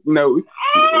 whatever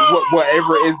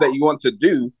it is that you want to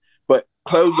do, but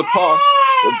close the past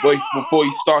before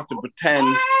you start to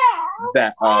pretend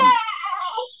that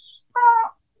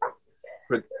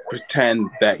pretend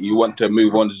that you want to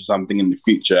move on to something in the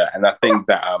future, and I think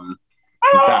that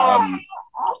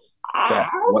that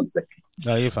 1 second.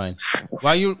 No, you're fine.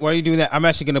 While you doing that, I'm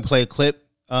actually going to play a clip,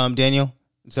 Daniel.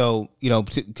 So,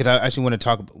 because I actually want to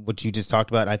talk about what you just talked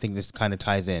about. I think this kind of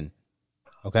ties in.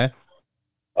 Okay?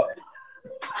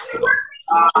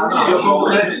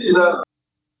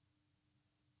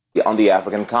 On the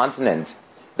African continent.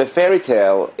 The fairy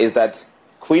tale is that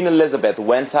Queen Elizabeth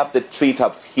went up the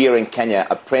treetops here in Kenya,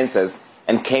 a princess,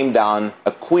 and came down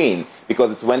a queen,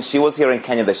 because it's when she was here in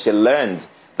Kenya that she learned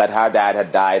that her dad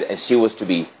had died and she was to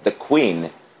be the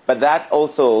queen. But that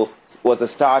also was the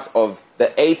start of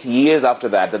the 8 years after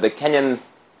that the Kenyan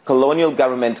colonial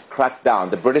government cracked down.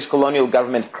 The British colonial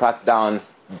government cracked down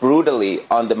brutally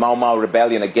on the Mau Mau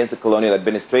rebellion against the colonial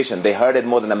administration. They herded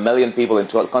more than 1 million people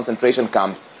into concentration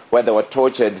camps where they were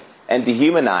tortured and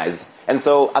dehumanized. And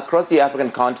so across the African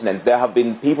continent, there have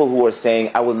been people who are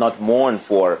saying, I will not mourn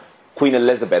for Queen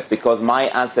Elizabeth because my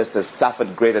ancestors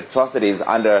suffered great atrocities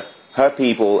under her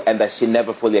people, and that she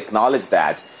never fully acknowledged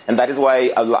that. And that is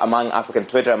why among African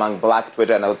Twitter, among Black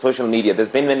Twitter, and on social media, there's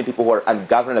been many people who are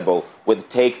ungovernable with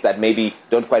takes that maybe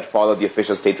don't quite follow the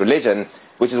official state religion,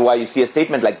 which is why you see a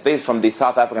statement like this from the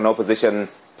South African opposition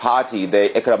party,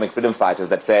 the Economic Freedom Fighters,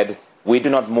 that said, we do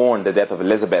not mourn the death of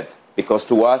Elizabeth, because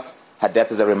to us, her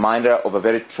death is a reminder of a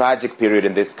very tragic period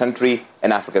in this country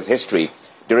and Africa's history.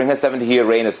 During her 70-year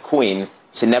reign as queen,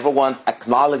 she never once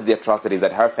acknowledged the atrocities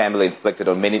that her family inflicted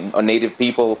on native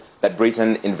people that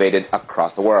Britain invaded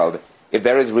across the world. If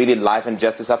there is really life and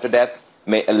justice after death,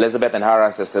 may Elizabeth and her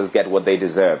ancestors get what they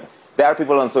deserve. There are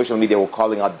people on social media who are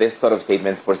calling out this sort of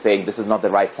statements for saying this is not the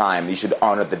right time, you should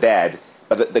honor the dead.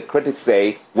 But the critics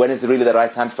say, when is really the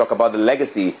right time to talk about the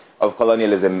legacy of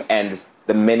colonialism and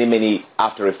the many, many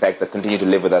after effects that continue to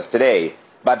live with us today?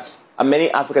 But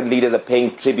many African leaders are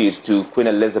paying tribute to Queen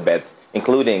Elizabeth,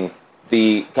 including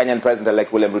the Kenyan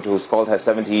President-elect William Ruto, who's called her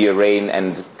 70-year reign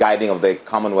and guiding of the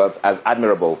Commonwealth as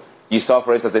admirable. You saw,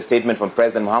 for instance, the statement from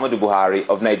President Muhammadu Buhari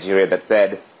of Nigeria that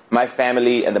said, my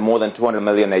family and the more than 200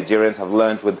 million Nigerians have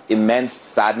learned with immense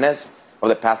sadness of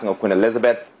the passing of Queen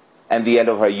Elizabeth and the end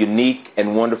of her unique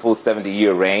and wonderful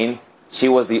 70-year reign. She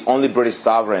was the only British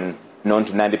sovereign known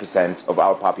to 90% of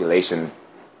our population.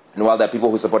 And while there are people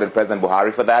who supported President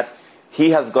Buhari for that,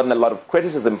 he has gotten a lot of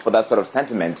criticism for that sort of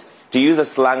sentiment. To use the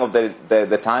slang of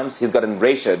the times, he's gotten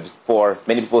ratioed for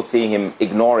many people seeing him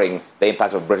ignoring the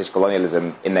impact of British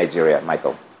colonialism in Nigeria.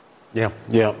 Michael. Yeah,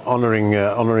 honouring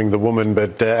the woman,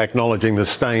 but acknowledging the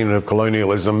stain of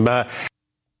colonialism.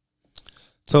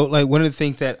 So, like, one of the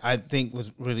things that I think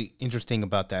was really interesting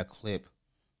about that clip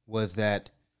was that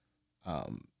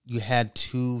you had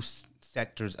two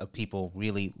sectors of people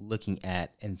really looking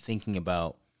at and thinking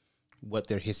about what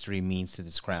their history means to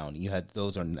this crown. You had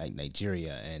those on like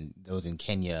Nigeria and those in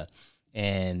Kenya,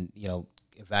 and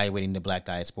evaluating the Black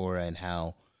diaspora and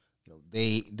how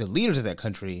the leaders of that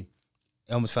country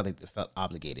almost felt like they felt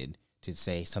obligated to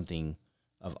say something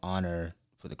of honor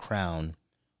for the crown.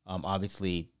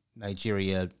 Obviously,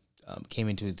 Nigeria came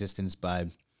into existence by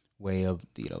way of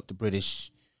the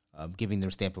British giving their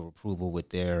stamp of approval with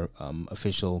their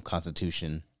official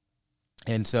constitution,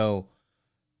 and so.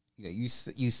 You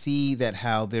see that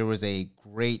how there was a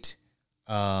great,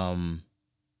 kind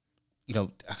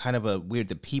of a weird,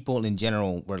 the people in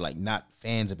general were like not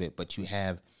fans of it, but you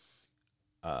have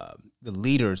the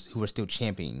leaders who are still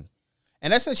championing.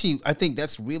 And that's actually, I think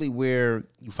that's really where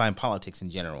you find politics in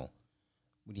general.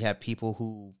 When you have people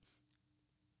who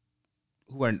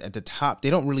are at the top,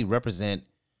 they don't really represent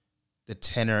the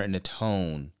tenor and the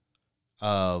tone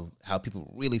of how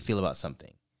people really feel about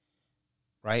something.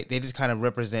 Right? They just kind of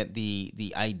represent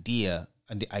the idea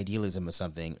and the idealism of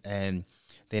something. And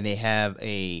then they have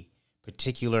a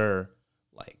particular,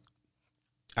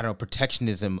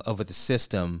 protectionism over the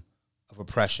system of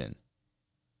oppression.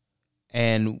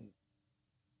 And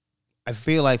I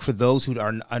feel like for those who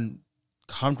are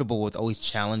uncomfortable with always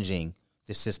challenging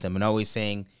the system and always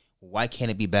saying, why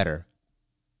can't it be better?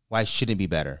 Why shouldn't it be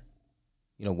better?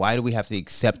 Why do we have to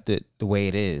accept it the way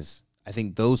it is? I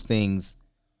think those things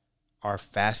are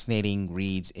fascinating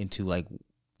reads into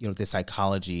the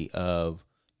psychology of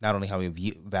not only how we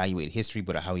evaluate history,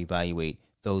 but how we evaluate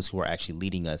those who are actually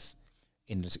leading us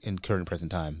in current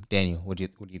present time. Daniel, what do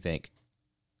you think?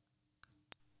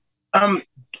 When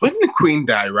the Queen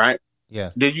died, right?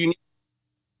 Yeah. Are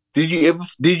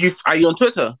you on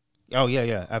Twitter? Oh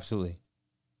yeah, absolutely.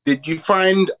 Did you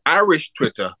find Irish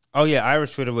Twitter? Oh yeah,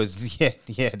 Irish Twitter was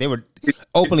they were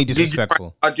openly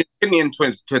disrespectful. Did you find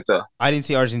Argentinian Twitter? I didn't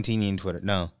see Argentinian Twitter.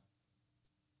 No.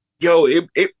 yo, it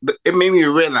made me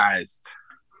realize,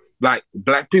 like,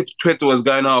 black people Twitter was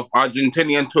going off,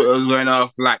 Argentinian Twitter was going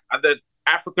off, like other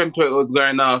African Twitter was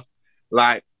going off,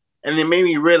 like, and it made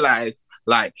me realize,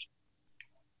 like,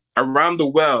 around the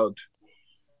world,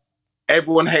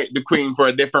 everyone hates the Queen for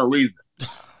a different reason.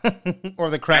 Or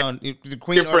the crown, the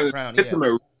Queen or the crown.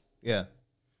 Yeah.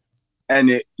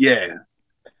 And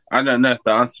I don't know if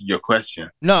that answered your question.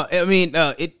 No, I mean,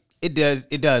 it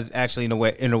does actually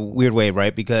in a weird way,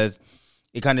 right? Because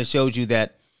it kind of shows you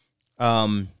that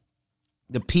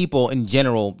the people in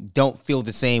general don't feel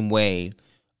the same way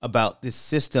about this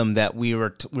system that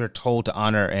we're told to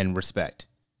honor and respect.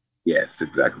 Yes,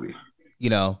 exactly.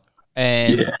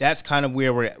 And that's kind of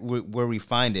where we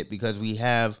find it, because we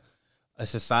have a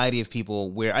society of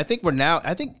people where I think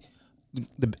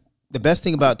the best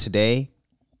thing about today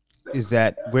is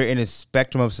that we're in a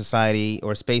spectrum of society,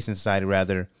 or space in society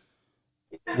rather,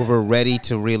 where we're ready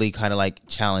to really kind of like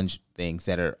challenge things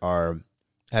that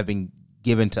have been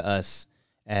given to us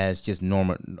as just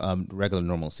normal, regular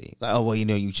normalcy. Like, oh, well,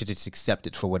 you should just accept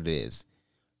it for what it is.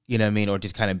 You know what I mean? Or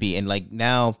just kind of be. And like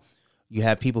now you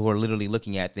have people who are literally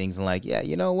looking at things and like, yeah,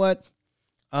 you know what?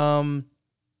 I'm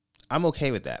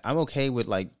okay with that. I'm okay with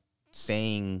like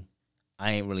saying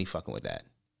I ain't really fucking with that.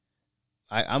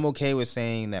 I'm okay with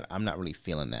saying that I'm not really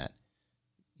feeling that.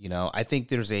 I think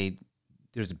there's a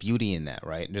beauty in that,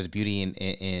 right? There's beauty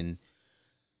in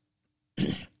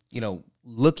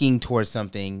looking towards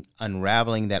something,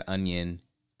 unraveling that onion,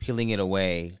 peeling it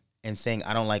away, and saying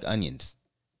I don't like onions.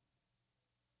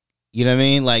 You know what I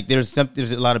mean? Like there's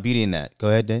a lot of beauty in that. Go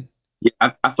ahead, Dan. Yeah,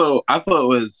 I thought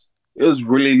it was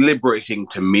really liberating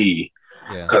to me,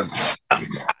 because I've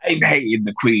hated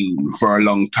the Queen for a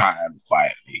long time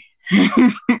quietly.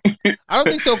 I don't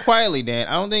think so quietly, Dan.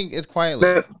 I don't think it's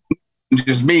quietly.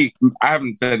 Just me. I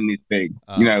haven't said anything.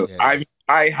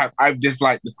 I've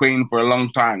disliked the Queen for a long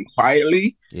time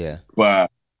quietly. Yeah. But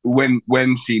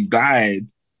when she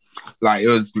died, like it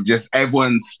was just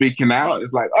everyone speaking out.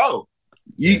 It's like, oh,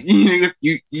 you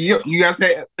guys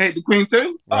hate the Queen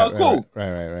too? Right, oh, cool.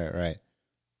 Right.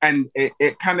 And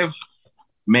it kind of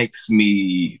makes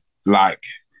me like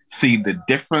see the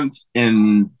difference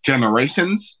in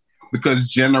generations.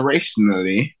 Because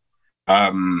generationally,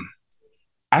 I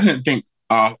don't think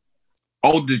our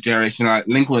older generation, like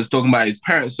Lincoln was talking about his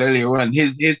parents earlier on,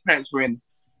 his parents were in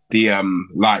the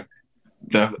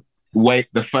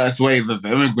the first wave of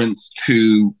immigrants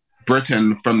to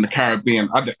Britain from the Caribbean.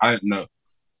 I don't know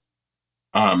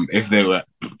if they were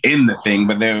in the thing,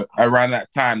 but they were around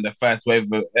that time. The first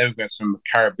wave of immigrants from the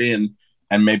Caribbean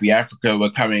and maybe Africa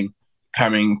were coming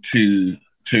to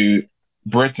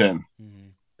Britain. Mm-hmm.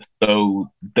 So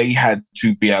they had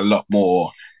to be a lot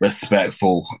more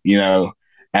respectful,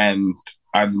 and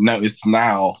I've noticed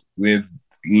now with,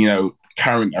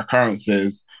 current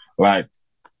occurrences, like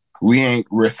we ain't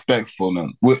respectful now.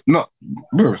 We're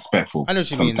respectful. I know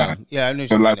what you mean though. Yeah, I know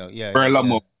what you mean though. Yeah. We're a lot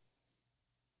more.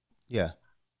 Yeah.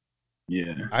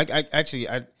 Yeah.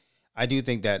 I do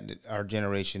think that our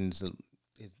generations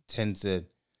tends to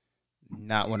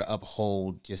not want to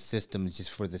uphold just systems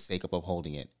just for the sake of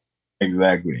upholding it.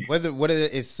 Exactly. Whether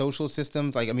it's social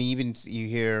systems, like, I mean, even you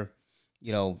hear,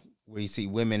 where you see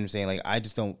women saying like, I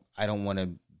don't want to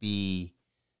be,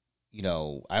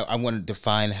 I want to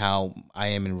define how I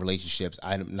am in relationships.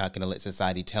 I'm not going to let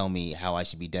society tell me how I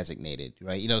should be designated.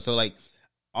 Right. So like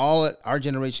all our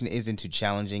generation is into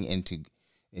challenging and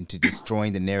into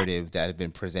destroying the narrative that had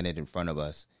been presented in front of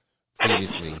us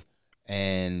previously.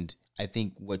 And I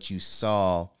think what you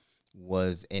saw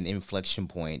was an inflection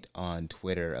point on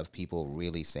Twitter of people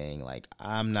really saying like,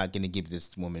 I'm not going to give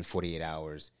this woman 48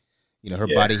 hours. Her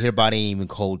body ain't even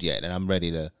cold yet. And I'm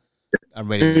ready to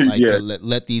like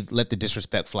let the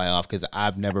disrespect fly off. Cause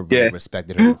I've never really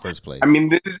respected her in the first place. I mean,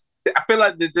 I feel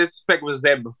like the disrespect was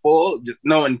there before, just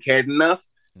no one cared enough.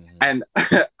 Mm-hmm. And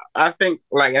I think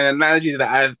like an analogy that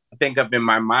I think of in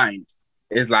my mind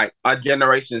is like our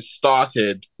generation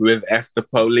started with F the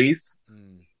police.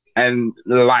 And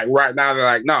like right now they're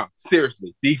like, no,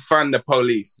 seriously, defund the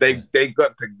police. They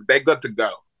got to go.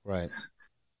 Right.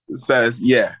 So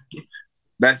yeah,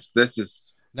 that's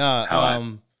just no.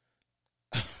 I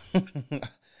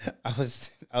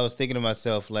was thinking to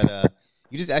myself,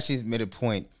 you just actually made a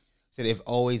point. Said they've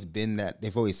always been that.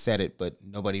 They've always said it, but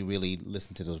nobody really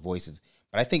listened to those voices.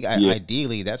 But I think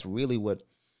ideally, that's really what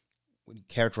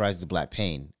characterizes Black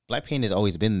pain. Black pain has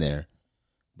always been there,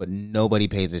 but nobody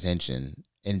pays attention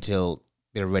until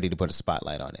they're ready to put a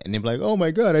spotlight on it. And they're like, oh my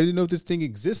God, I didn't know this thing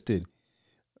existed.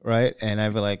 Right? And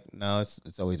I'd be like, no,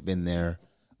 it's always been there.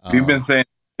 We've been saying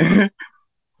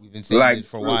like, it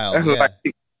for a while. Like,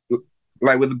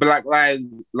 like with the Black Lives,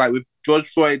 like with George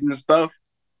Floyd and stuff.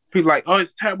 People like, oh,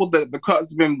 it's terrible that the cops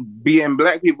have been beating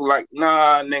black people. Like,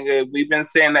 nah, nigga, we've been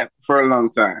saying that for a long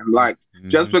time. Like,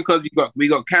 just because we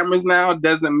got cameras now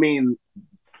doesn't mean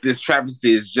this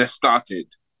travesty has just started.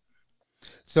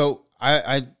 So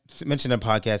I mentioned a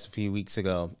podcast a few weeks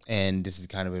ago, and this is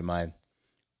kind of in my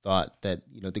thought that,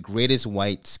 you know, the greatest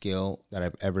white skill that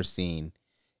I've ever seen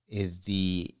is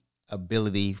the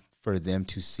ability for them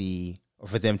to see, or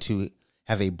for them to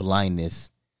have a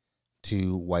blindness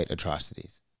to white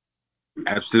atrocities.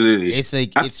 Absolutely. It's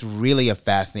like, it's really a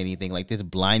fascinating thing. Like this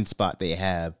blind spot they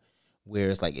have where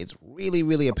it's like, it's really,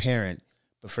 really apparent.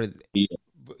 But for,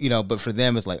 you know, but for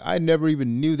them, it's like, I never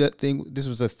even knew that this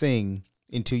was a thing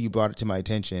until you brought it to my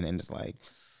attention. And it's like,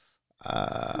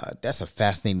 that's a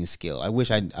fascinating skill. I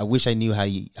wish I knew how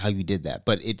you did that,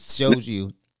 but it shows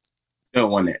you.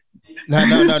 Don't want it. No.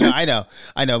 I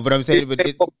know. But I'm saying, but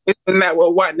isn't that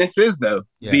what whiteness is, though?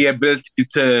 Yeah. The ability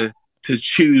to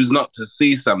choose not to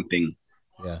see something.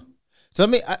 Yeah. So let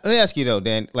me ask you though,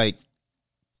 Dan. Like,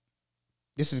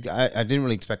 this is I didn't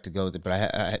really expect to go with it, but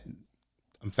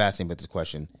I'm fascinated with this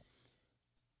question.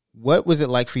 What was it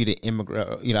like for you to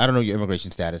immigrate? You know, I don't know your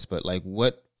immigration status, but like,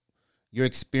 what your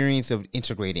experience of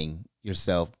integrating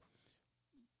yourself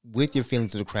with your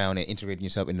feelings of the crown and integrating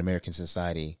yourself in American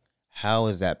society? How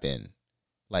has that been?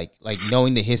 Like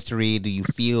knowing the history, do you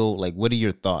feel like, what are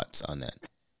your thoughts on that?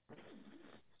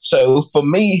 So for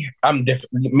me, I'm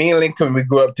different. Me and Lincoln, we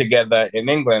grew up together in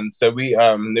England, so we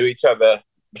knew each other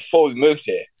before we moved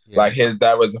here. Yeah. Like his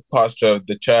dad was a pastor of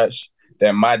the church.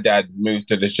 Then my dad moved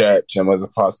to the church and was a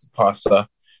pastor.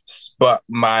 But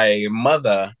my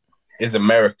mother is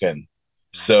American,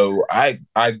 so I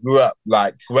grew up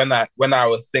like when I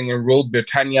was singing Rule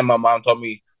Britannia, my mom told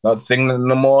me not to sing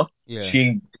no more. Yeah.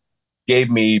 She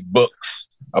gave me books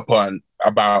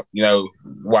about, you know,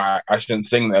 why I shouldn't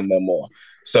sing them no more.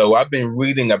 So I've been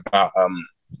reading about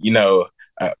you know,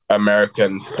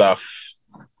 American stuff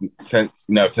since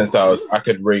I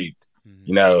could read,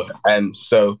 you know, and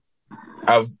so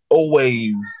I've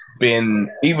always been,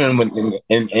 even when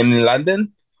in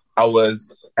London, I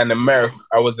was an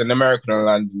American in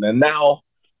London, and now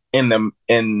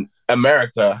in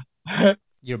America,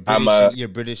 you're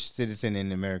British citizen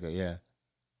in America, yeah.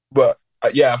 But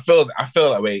yeah, I feel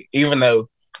that way. Even though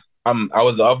I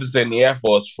was an officer in the Air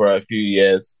Force for a few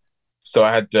years, so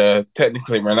I had to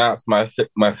technically renounce my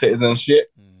citizenship.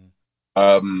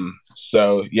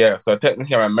 So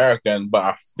technically I'm American, but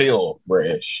I feel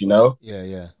British. You know?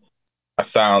 Yeah. I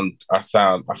feel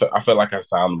like I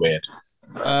sound weird.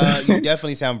 You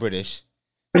definitely sound British.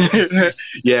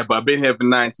 Yeah, but I've been here for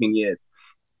 19 years.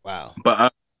 Wow.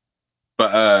 But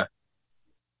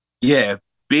yeah,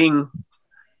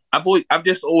 I've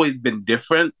just always been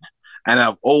different, and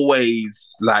I've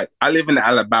always, like, I live in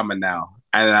Alabama now,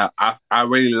 and I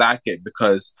really like it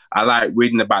because I like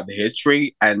reading about the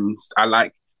history, and I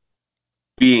like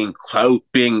being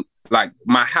like,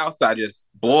 my house that I just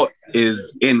bought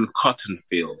is in cotton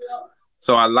fields,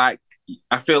 so I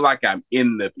feel like I'm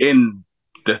in the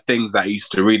things I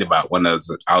used to read about when I was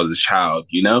a child,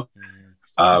 you know.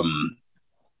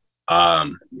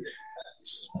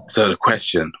 So the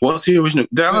question, what's the original?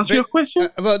 Did I answer your question?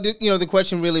 Well, you know, the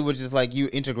question really was just like you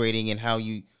integrating and how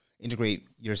you integrate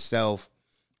yourself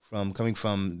from coming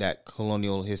from that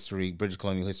colonial history, British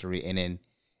colonial history, and then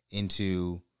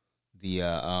into the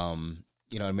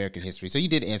American history. So you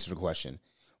did answer the question,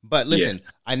 but listen,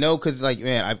 I know, because like,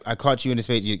 man, I caught you in the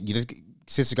space. You just,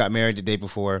 sister got married the day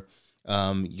before.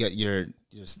 You got your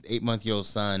 8-month-old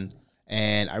son,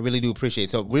 and I really do appreciate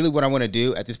it. So really, what I want to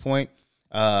do at this point,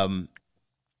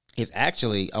 is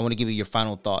actually, I want to give you your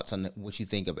final thoughts on what you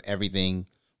think of everything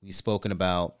we've spoken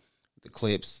about, the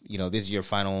clips. You know, this is your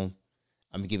final.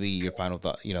 I'm gonna give you your final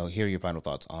thought. You know, hear your final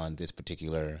thoughts on this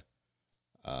particular,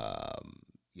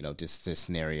 this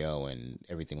scenario and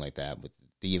everything like that with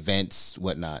the events,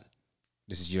 whatnot.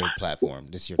 This is your platform.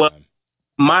 This is your time.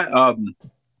 My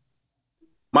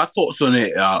thoughts on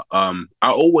it are,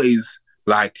 I always,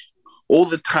 like, all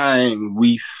the time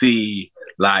we see,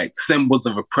 like, symbols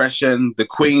of oppression. The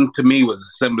Queen, to me, was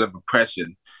a symbol of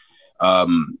oppression.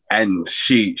 And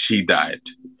she died.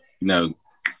 You know,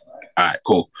 all right,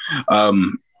 cool. I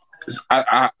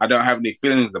don't have any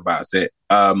feelings about it.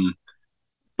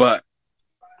 But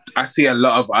I see a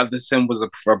lot of other symbols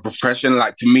of oppression.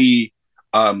 Like, to me,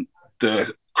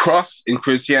 the cross in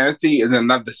Christianity is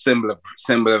another symbol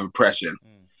of oppression.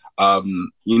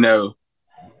 You know,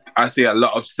 I see a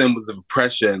lot of symbols of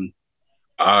oppression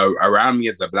around me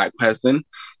as a Black person,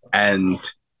 and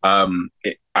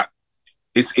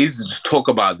it's easy to talk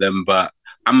about them, but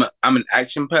I'm an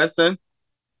action person,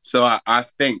 So I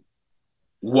think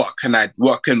what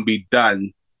can be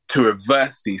done to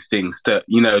reverse these things, to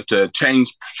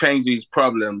change these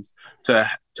problems, to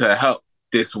help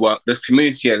this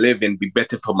community I live in be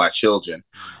better for my children.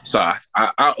 So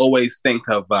I always think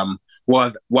of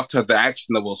what are the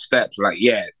actionable steps? Like,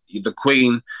 yeah, the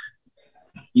Queen,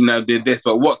 did this,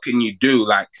 but what can you do?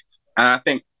 Like, and I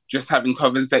think just having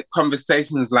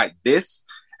conversations like this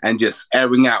and just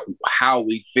airing out how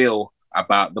we feel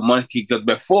about the monarchy, because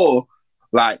before,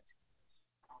 like,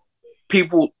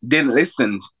 people didn't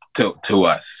listen to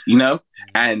us,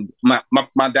 and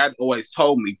my dad always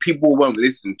told me people won't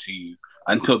listen to you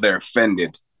until they're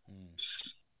offended.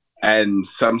 And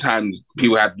sometimes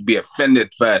people have to be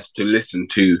offended first to listen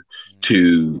to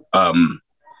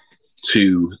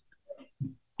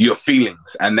your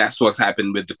feelings. And that's what's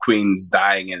happened with the Queen's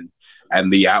dying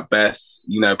and the outbursts.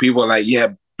 People are like, yeah,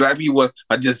 Black people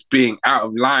are just being out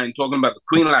of line talking about the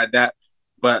Queen like that.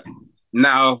 But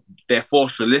now they're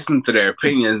forced to listen to their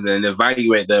opinions and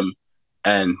evaluate them.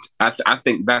 And I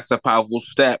think that's a powerful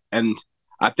step. And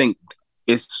I think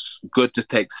it's good to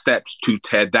take steps to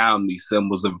tear down these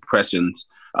symbols of oppression.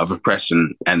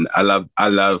 And I love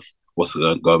what's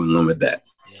going on with that.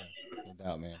 Yeah, no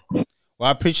doubt, man. Well,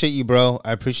 I appreciate you, bro.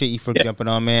 I appreciate you for jumping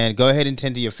on, man. Go ahead and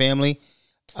tend to your family.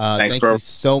 Thanks, thank bro. you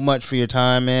so much for your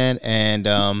time, man. And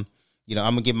I'm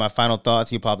gonna give my final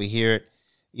thoughts. You'll probably hear it,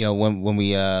 when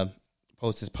we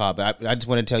post this pod. But I just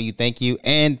want to tell you thank you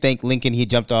and thank Lincoln. He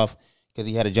jumped off because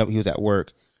he had to jump. He was at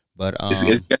work, but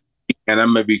and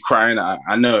I'm gonna be crying.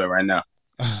 I know it right now.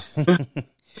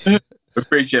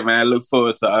 Appreciate it, man. I look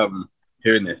forward to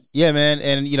hearing this. Yeah, man.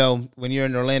 And when you're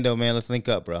in Orlando, man, let's link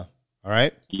up, bro. All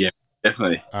right. Yeah,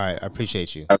 definitely. All right. I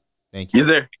appreciate you. Thank you. You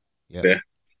there? Yep. Yeah.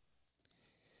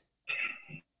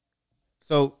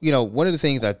 So one of the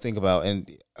things I think about, and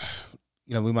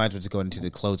we might as well just go into the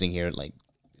closing here. Like,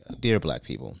 dear Black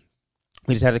people,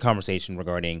 we just had a conversation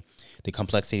regarding the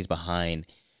complexities behind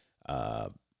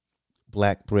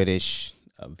Black British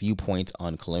viewpoints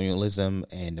on colonialism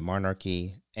and the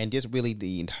monarchy, and just really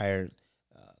the entire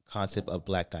concept of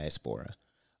Black diaspora.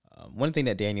 One thing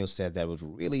that Daniel said that was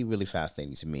really, really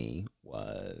fascinating to me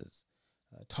was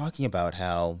talking about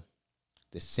how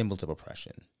the symbols of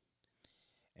oppression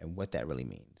and what that really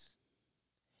means.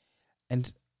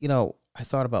 And, I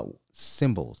thought about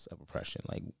symbols of oppression.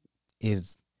 Like,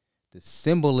 is the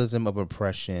symbolism of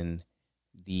oppression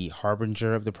the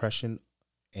harbinger of depression?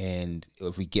 And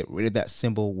if we get rid of that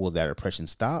symbol, will that oppression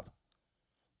stop?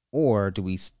 Or do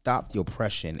we stop the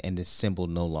oppression and the symbol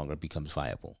no longer becomes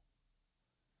viable?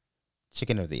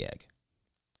 Chicken or the egg?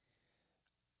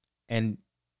 And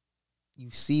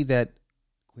you see that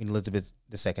Queen Elizabeth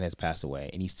II has passed away,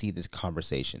 and you see this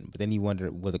conversation, but then you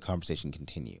wonder, will the conversation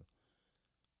continue?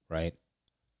 Right?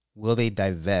 Will they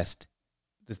divest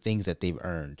the things that they've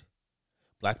earned?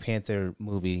 Black Panther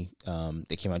movie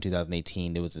that came out in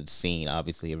 2018, there was a scene,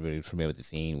 obviously everybody's familiar with the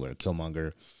scene, where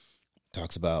Killmonger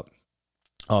talks about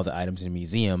all the items in the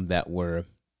museum that were,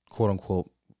 quote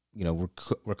unquote,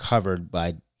 recovered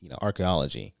by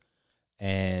archaeology.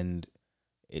 And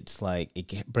it's like,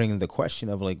 it brings the question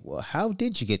of like, well, how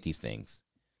did you get these things?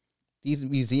 These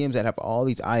museums that have all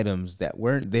these items that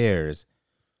weren't theirs,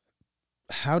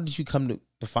 how did you come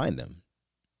to find them?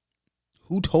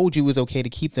 Who told you it was okay to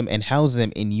keep them and house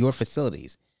them in your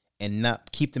facilities and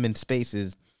not keep them in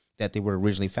spaces that they were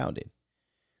originally founded?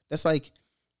 That's like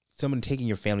someone taking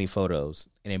your family photos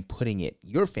and then putting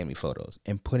your family photos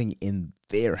and putting it in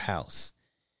their house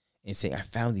and saying, I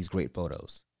found these great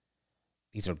photos.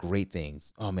 These are great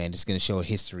things. Oh man, just going to show a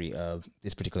history of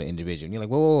this particular individual. And you're like,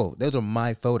 whoa, those are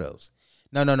my photos.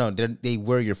 No. They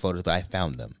were your photos, but I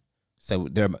found them. So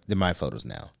they're my photos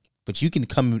now. But you can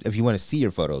come, if you want to see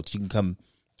your photos, you can come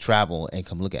travel and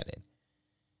come look at it.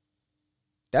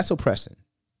 That's oppression.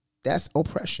 That's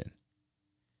oppression.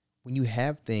 When you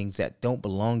have things that don't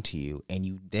belong to you and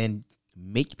you then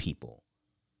make people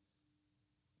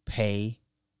pay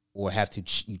or have to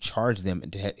you charge them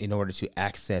in order to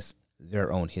access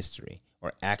their own history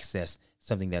or access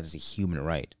something that is a human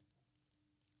right.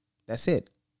 That's it.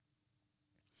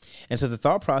 And so the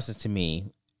thought process to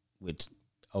me, which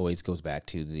always goes back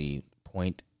to the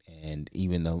point, and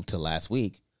even though to last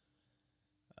week,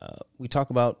 we talk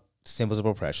about symbols of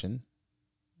oppression,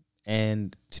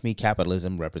 and to me,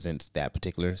 capitalism represents that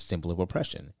particular symbol of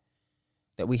oppression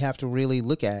that we have to really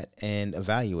look at and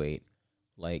evaluate.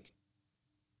 Like,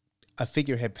 a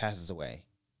figurehead passes away.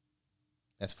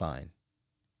 That's fine.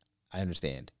 I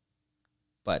understand.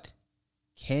 But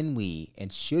can we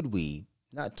and should we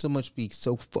not so much be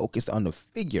so focused on the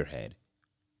figurehead,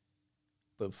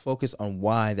 but focus on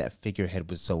why that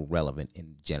figurehead was so relevant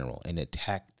in general and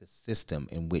attack the system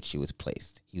in which he was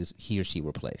placed. He or she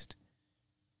were placed.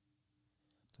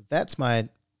 So that's my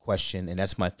question, and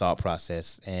that's my thought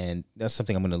process, and that's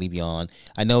something I'm going to leave you on.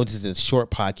 I know this is a short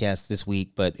podcast this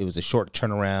week, but it was a short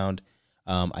turnaround.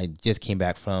 I just came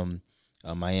back from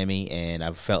Miami, and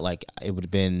I felt like it would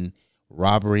have been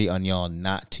robbery on y'all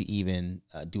not to even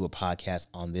do a podcast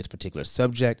on this particular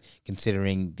subject,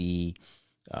 considering the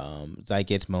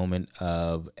zeitgeist moment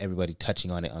of everybody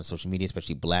touching on it on social media,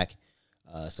 especially Black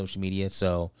social media.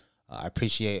 So I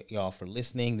appreciate y'all for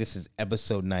listening. This is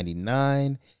episode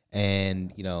 99.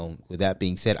 And, you know, with that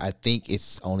being said, I think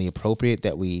it's only appropriate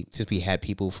that since we had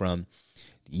people from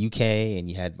the UK and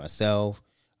you had myself,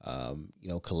 you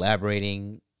know,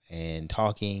 collaborating and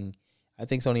talking, I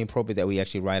think it's only appropriate that we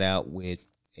actually write out with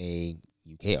a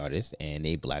UK artist and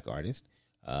a Black artist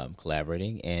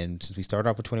collaborating. And since we started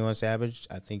off with 21 Savage,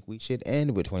 I think we should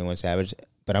end with 21 Savage.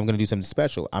 But I'm going to do something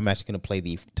special. I'm actually going to play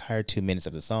the entire 2 minutes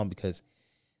of the song because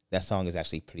that song is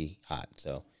actually pretty hot.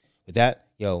 So with that,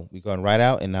 yo, we're going right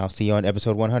out, and I'll see you on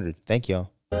episode 100. Thank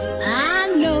y'all.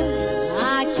 I know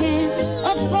I can't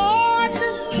afford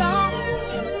to stop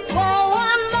for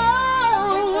one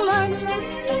moment,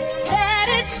 that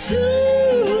it's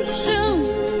too soon,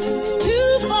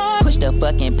 too far. Push the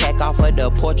fucking pack off of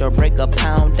the porch or break a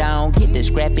pound down. Get the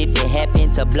scrap if it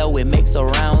happen to blow, it makes a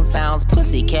round sounds.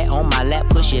 Pussycat on my lap,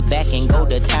 push it back and go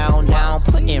to town down.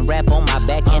 Putting rap on my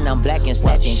back and I'm black and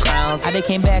snatching crowns. I done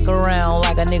came back around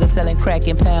like a nigga selling crack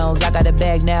in pounds. I got a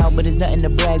bag now, but it's nothing to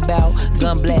brag about.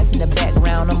 Gun blast in the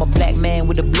background, I'm a black man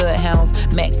with the bloodhounds.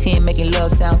 Mac 10 making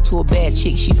love sounds to a bad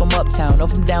chick, she from uptown, no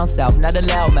from down south, not a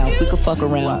loudmouth, we could fuck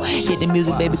around. Hit the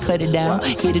music, baby, cut it down.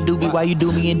 Hit the doobie while you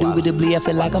do me indubitably. I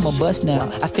feel like I'm a bust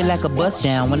now, I feel like a bust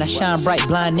down. When I shine bright,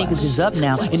 blind niggas is up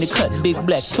now. In the cut, big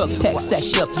black truck pack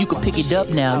sacked up, you can pick it up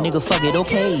now, nigga, fuck it,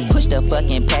 okay. Push the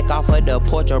fucking pack off of the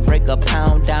porch or break a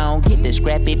pound down. Get the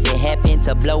scrap if it happen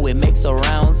to blow, it makes a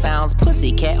round sounds.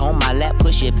 Pussycat on my lap,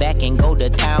 push it back and go to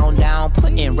town down.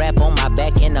 Putting rap on my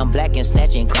back and I'm black and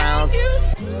snatching crowns.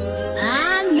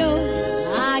 I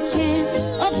know I can't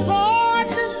afford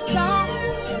to stop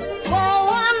for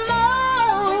one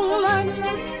moment,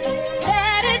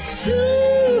 that it's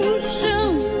too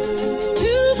soon,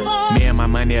 too far. Me and my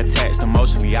money attached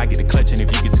emotionally. I get the clutch, and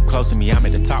if you get too close to me, I'm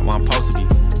at the top where I'm supposed to be.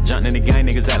 Jumping in the gang,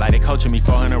 niggas act like they coaching me.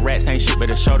 400 rats ain't shit but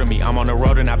a show to me. I'm on the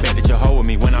road and I bet that you'll hold with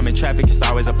me. When I'm in traffic, it's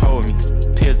always a pole with me.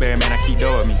 Pillsbury, man, I keep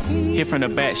dough with me. Hit from the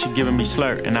back, she giving me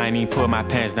slurp, and I ain't even pull my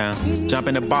pants down. Jump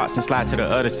in the box and slide to the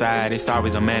other side, it's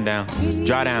always a man down.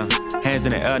 Draw down, hands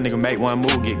in the air, nigga make one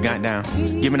move, get gunned down.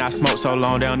 Giving out smoke so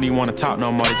long, they don't even wanna talk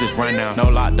no more, they just run down. No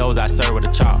lock doors, I serve with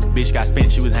a chop. Bitch got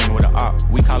spent, she was hanging with a op.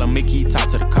 We call him Mickey, talk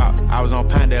to the cops. I was on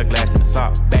Pinedale, glass in the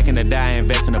sock. Back in the day, I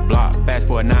invest in the block. Fast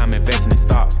forward now, I'm investing in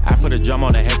stocks. I put a drum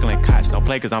on the heckling cots. Don't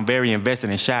play cause I'm very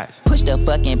invested in shots. Push the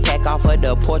fucking pack off of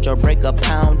the porch or break a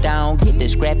pound down. Get the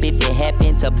scrap if it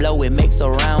happen to blow, it makes a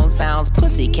round sounds.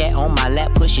 Pussycat on my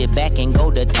lap, push it back and go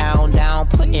to town down.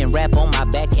 Putting rap on my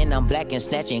back and I'm black and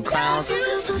snatching crowns.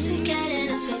 Pussycat in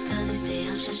his face cause he stay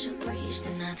out, shut your breach,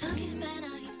 then I took it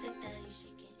back.